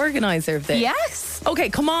the organiser of this. Yes. Okay,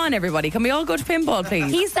 come on, everybody. Can we all go to pinball, please?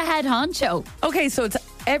 He's the head honcho. Okay, so it's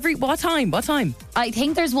What time? I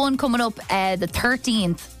think there's one coming up the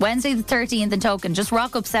 13th, Wednesday the 13th in Token. Just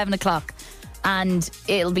rock up 7 o'clock. And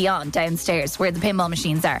it'll be on downstairs where the pinball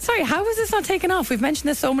machines are. Sorry, how is this not taken off? We've mentioned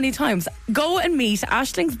this so many times. Go and meet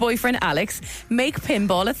Aisling's boyfriend Alex. Make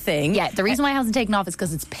pinball a thing. Yeah, the reason why it hasn't taken off is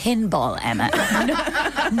because it's pinball, Emma.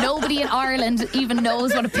 Nobody in Ireland even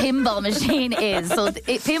knows what a pinball machine is. So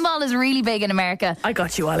pinball is really big in America. I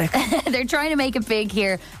got you, Alex. They're trying to make it big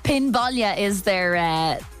here. Pinballia is their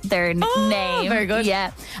name. Very good.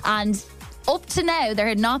 Yeah, and up to now, there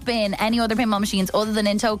had not been any other pinball machines other than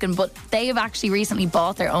in Token, but they have actually recently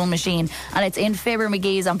bought their own machine, and it's in Fibber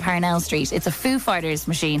McGee's on Parnell Street. It's a Foo Fighters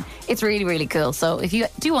machine. It's really, really cool. So if you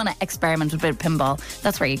do want to experiment with a bit of pinball,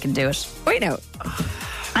 that's where you can do it. Wait now.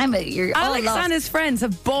 You're Alex and his friends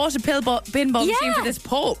have bought a pinball machine for this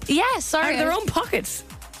pub. Yeah, sorry. Out of their own pockets.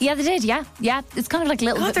 Yeah, they did, yeah. It's kind of like a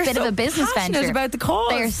little bit of a business venture. About the cause.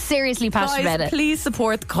 They're seriously passionate about it. Please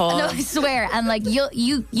support the cause. No, I swear. And like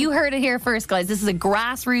you heard it here first, guys. This is a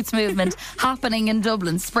grassroots movement happening in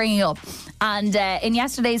Dublin, springing up. And in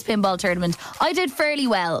yesterday's pinball tournament, I did fairly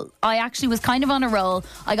well. I actually was kind of on a roll.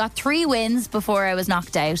 I got 3 wins before I was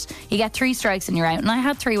knocked out. You get 3 strikes and you're out. And I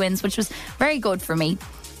had 3 wins, which was very good for me.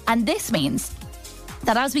 And this means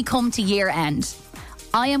that as we come to year end,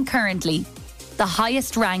 I am currently the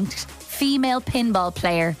highest ranked female pinball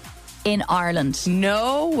player in Ireland.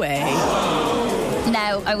 No way.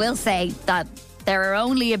 Now, I will say that there are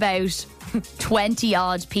only about 20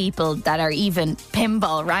 odd people that are even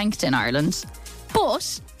pinball ranked in Ireland,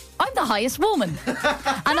 but I'm the highest woman.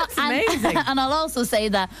 That's amazing. And I'll also say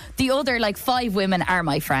that the other 5 women are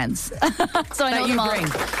my friends. So I know them all.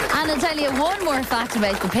 And I'll tell you one more fact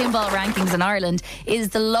about the pinball rankings in Ireland is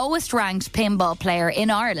the lowest ranked pinball player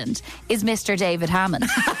in Ireland is Mr. David Hammond.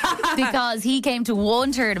 Because he came to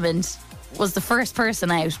one tournament, was the first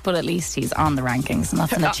person out, but at least he's on the rankings, and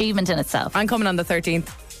that's an achievement in itself. I'm coming on the 13th.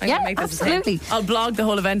 Yeah, absolutely. I'll blog the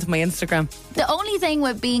whole event on my Instagram. The only thing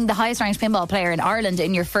with being the highest ranked pinball player in Ireland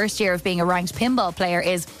in your first year of being a ranked pinball player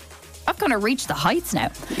is I've kind of reached the heights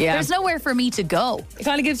now. Yeah. There's nowhere for me to go. It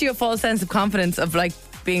kind of gives you a false sense of confidence of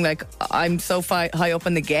being I'm so high up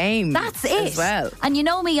in the game. That's it. As well. And you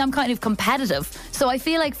know me, I'm kind of competitive. So I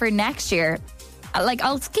feel like for next year,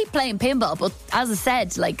 I'll keep playing pinball, but as I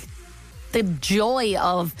said, the joy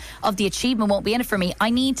of the achievement won't be in it for me.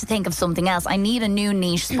 I need to think of something else. I need a new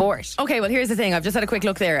niche sport. Okay, well, here's the thing. I've just had a quick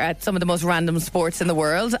look there at some of the most random sports in the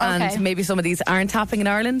world, and maybe some of these aren't happening in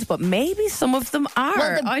Ireland, but maybe some of them are.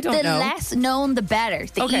 Well, I don't know. The less known, the better.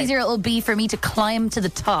 The easier it will be for me to climb to the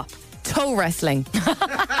top. Toe wrestling.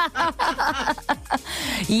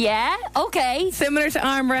 Yeah, okay. Similar to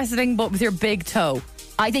arm wrestling, but with your big toe.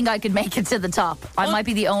 I think I could make it to the top. I might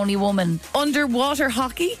be the only woman. Underwater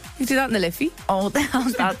hockey? You do that in the Liffey. Oh,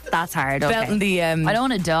 that's hard. Okay. Belting the I don't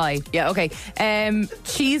want to die. Yeah, okay.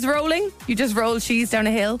 Cheese rolling? You just roll cheese down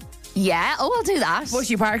a hill? Yeah, I'll do that.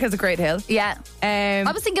 Bushy Park has a great hill. Yeah. I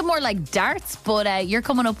was thinking more like darts, but you're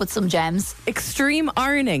coming up with some gems. Extreme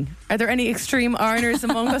ironing. Are there any extreme ironers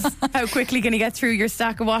among us? How quickly can you get through your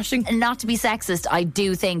stack of washing? Not to be sexist, I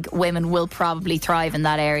do think women will probably thrive in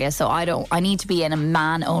that area, so I need to be in a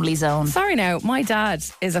man-only zone. Sorry now, my dad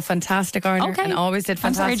is a fantastic ironer and always did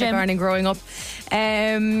fantastic ironing growing up.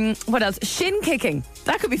 What else? Shin kicking.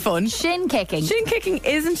 That could be fun. Shin kicking. Shin kicking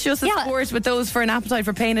isn't just a sport with those for an appetite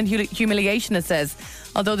for pain and humiliation, it says.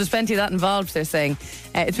 Although there's plenty of that involved, they're saying.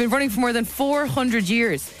 It's been running for more than 400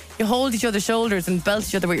 years. You hold each other's shoulders and belt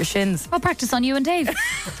each other with your shins. I'll practice on you and Dave.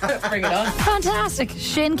 Bring it on. Fantastic.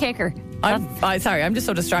 Shin kicker. I'm just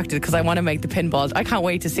so distracted because I want to make the pinball. I can't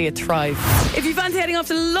wait to see it thrive. If you fancy heading off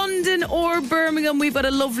to London or Birmingham, we've got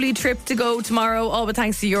a lovely trip to go tomorrow, all but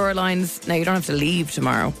thanks to Eurolines. Now, you don't have to leave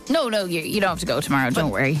tomorrow. No, you don't have to go tomorrow,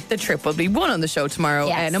 don't worry. The trip will be one on the show tomorrow.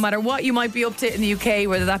 Yes. No matter what you might be up to in the UK,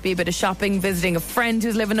 whether that be a bit of shopping, visiting a friend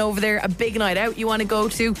who's living over there, a big night out you want to go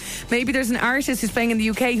to. Maybe there's an artist who's playing in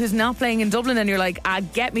the UK who's not playing in Dublin and you're like,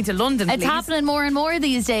 get me to London, please. It's happening more and more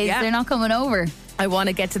these days. Yeah. They're not coming over. I want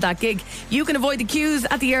to get to that gig. You can avoid the queues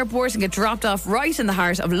at the airport and get dropped off right in the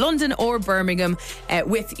heart of London or Birmingham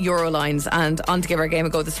with Eurolines. And on to give our game a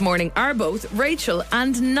go this morning are both Rachel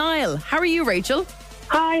and Niall. How are you, Rachel?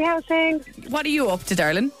 Hi, how's things? What are you up to,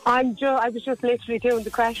 darling? I was just literally doing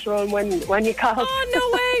the crash run when you called. Oh,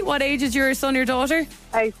 no way. What age is your son or daughter?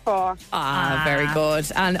 Age 4. Very good.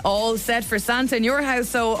 And all set for Santa in your house,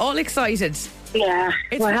 so all excited. Yeah,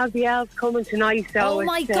 I have the elves coming tonight, so Oh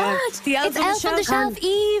my God! The elf It's Elf on the Shelf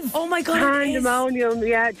Eve. Oh my God! Pandemonium,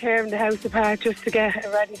 tearing the house apart just to get it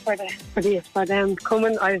ready for them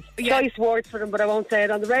coming. I've choice words for them, but I won't say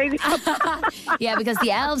it on the radio. Yeah, because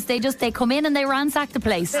the elves, they come in and they ransack the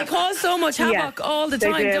place. They cause so much havoc all the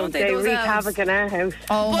time, don't they? They those wreak elves? havoc in our house.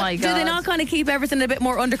 Oh But my God! do they not kind of keep everything a bit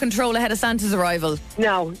more under control ahead of Santa's arrival?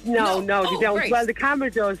 No, they don't. Great. Well, the camera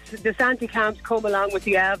does. The Santa cams come along with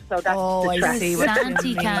the elves, so that's the trick.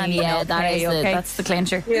 Santi can, that's the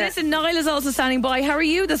clincher. Listen, Niall is also standing by. How are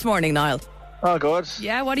you this morning, Niall? Oh, good.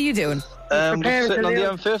 Yeah, what are you doing? Just sitting on the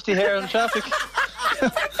M50 here in traffic.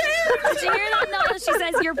 Did you hear that, Niall? She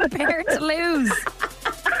says you're prepared to lose.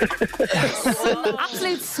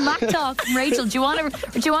 Absolute smack talk from Rachel. Do you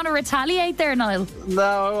want to retaliate there, Niall? No,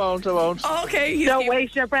 I won't. Okay. Don't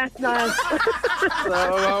waste your breath, Niall. No,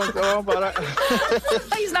 I won't bother.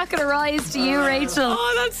 He's not going to rise to you, Rachel.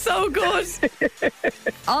 Oh, that's so good.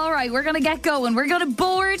 All right, we're going to get going. We're going to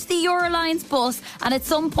board the Eurolines bus, and at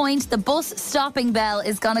some point, the bus stopping bell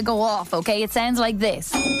is going to go off, okay? It sounds like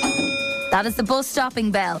this. That is the bus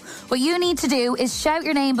stopping bell. What you need to do is shout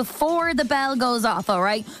your name before the bell goes off, all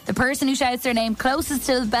right? The person who shouts their name closest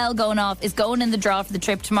to the bell going off is going in the draw for the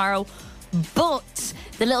trip tomorrow. But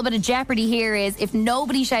the little bit of jeopardy here is if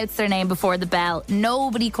nobody shouts their name before the bell,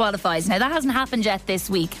 nobody qualifies. Now, that hasn't happened yet this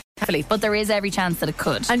week, but there is every chance that it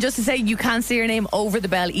could. And just to say, you can't say your name over the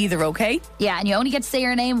bell either, okay? Yeah, and you only get to say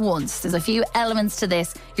your name once. There's a few elements to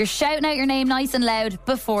this. You're shouting out your name nice and loud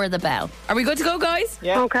before the bell. Are we good to go, guys?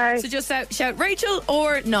 Yeah. Okay. So just shout Rachel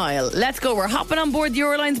or Niall. Let's go. We're hopping on board the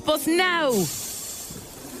Eurolines bus now.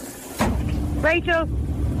 Rachel.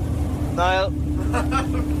 Niall.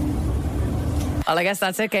 Well, I guess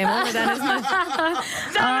that's it. Game over then, isn't it?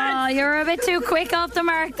 Oh, you're a bit too quick off the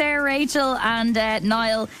mark there, Rachel. And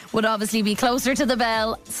Niall would obviously be closer to the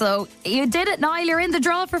bell. So you did it, Niall. You're in the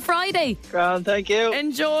draw for Friday. Grand, thank you.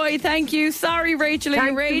 Enjoy. Thank you. Sorry, Rachel. Thanks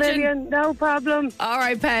You're a raging. million. No problem. All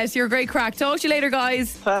right, Pet. You're a great crack. Talk to you later, guys.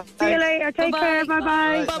 See you later. Take care.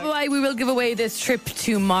 Bye-bye. Bye-bye. We will give away this trip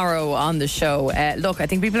tomorrow on the show. Look, I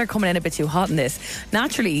think people are coming in a bit too hot in this.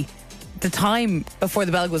 Naturally, the time before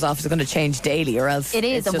the bell goes off is going to change daily, or else It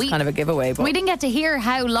is. it's just kind of a giveaway. But We didn't get to hear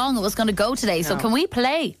how long it was going to go today. So can we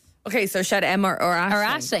play? okay, so shout Emma or Aisling. Or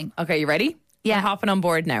Aisling. Okay, you ready? Yeah. We're hopping on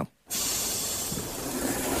board now.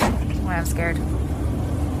 Oh, I'm scared.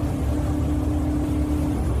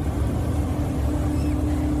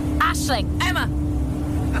 Aisling. Emma.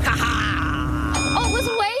 Oh, it was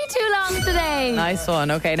way too long today. Nice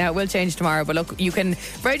one. Okay, now it will change tomorrow, but look, you can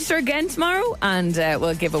register again tomorrow and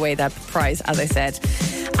we'll give away that prize, as I said.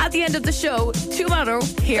 At the end of the show, tomorrow,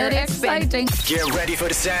 here Very at Spin. exciting. Get ready for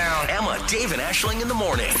the sound. Emma, Dave, and Aisling in the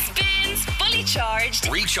morning. Spins Fully Charged.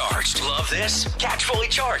 Recharged. Love this? Catch Fully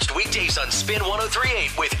Charged weekdays on Spin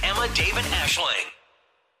 103.8 with Emma, Dave, and Aisling.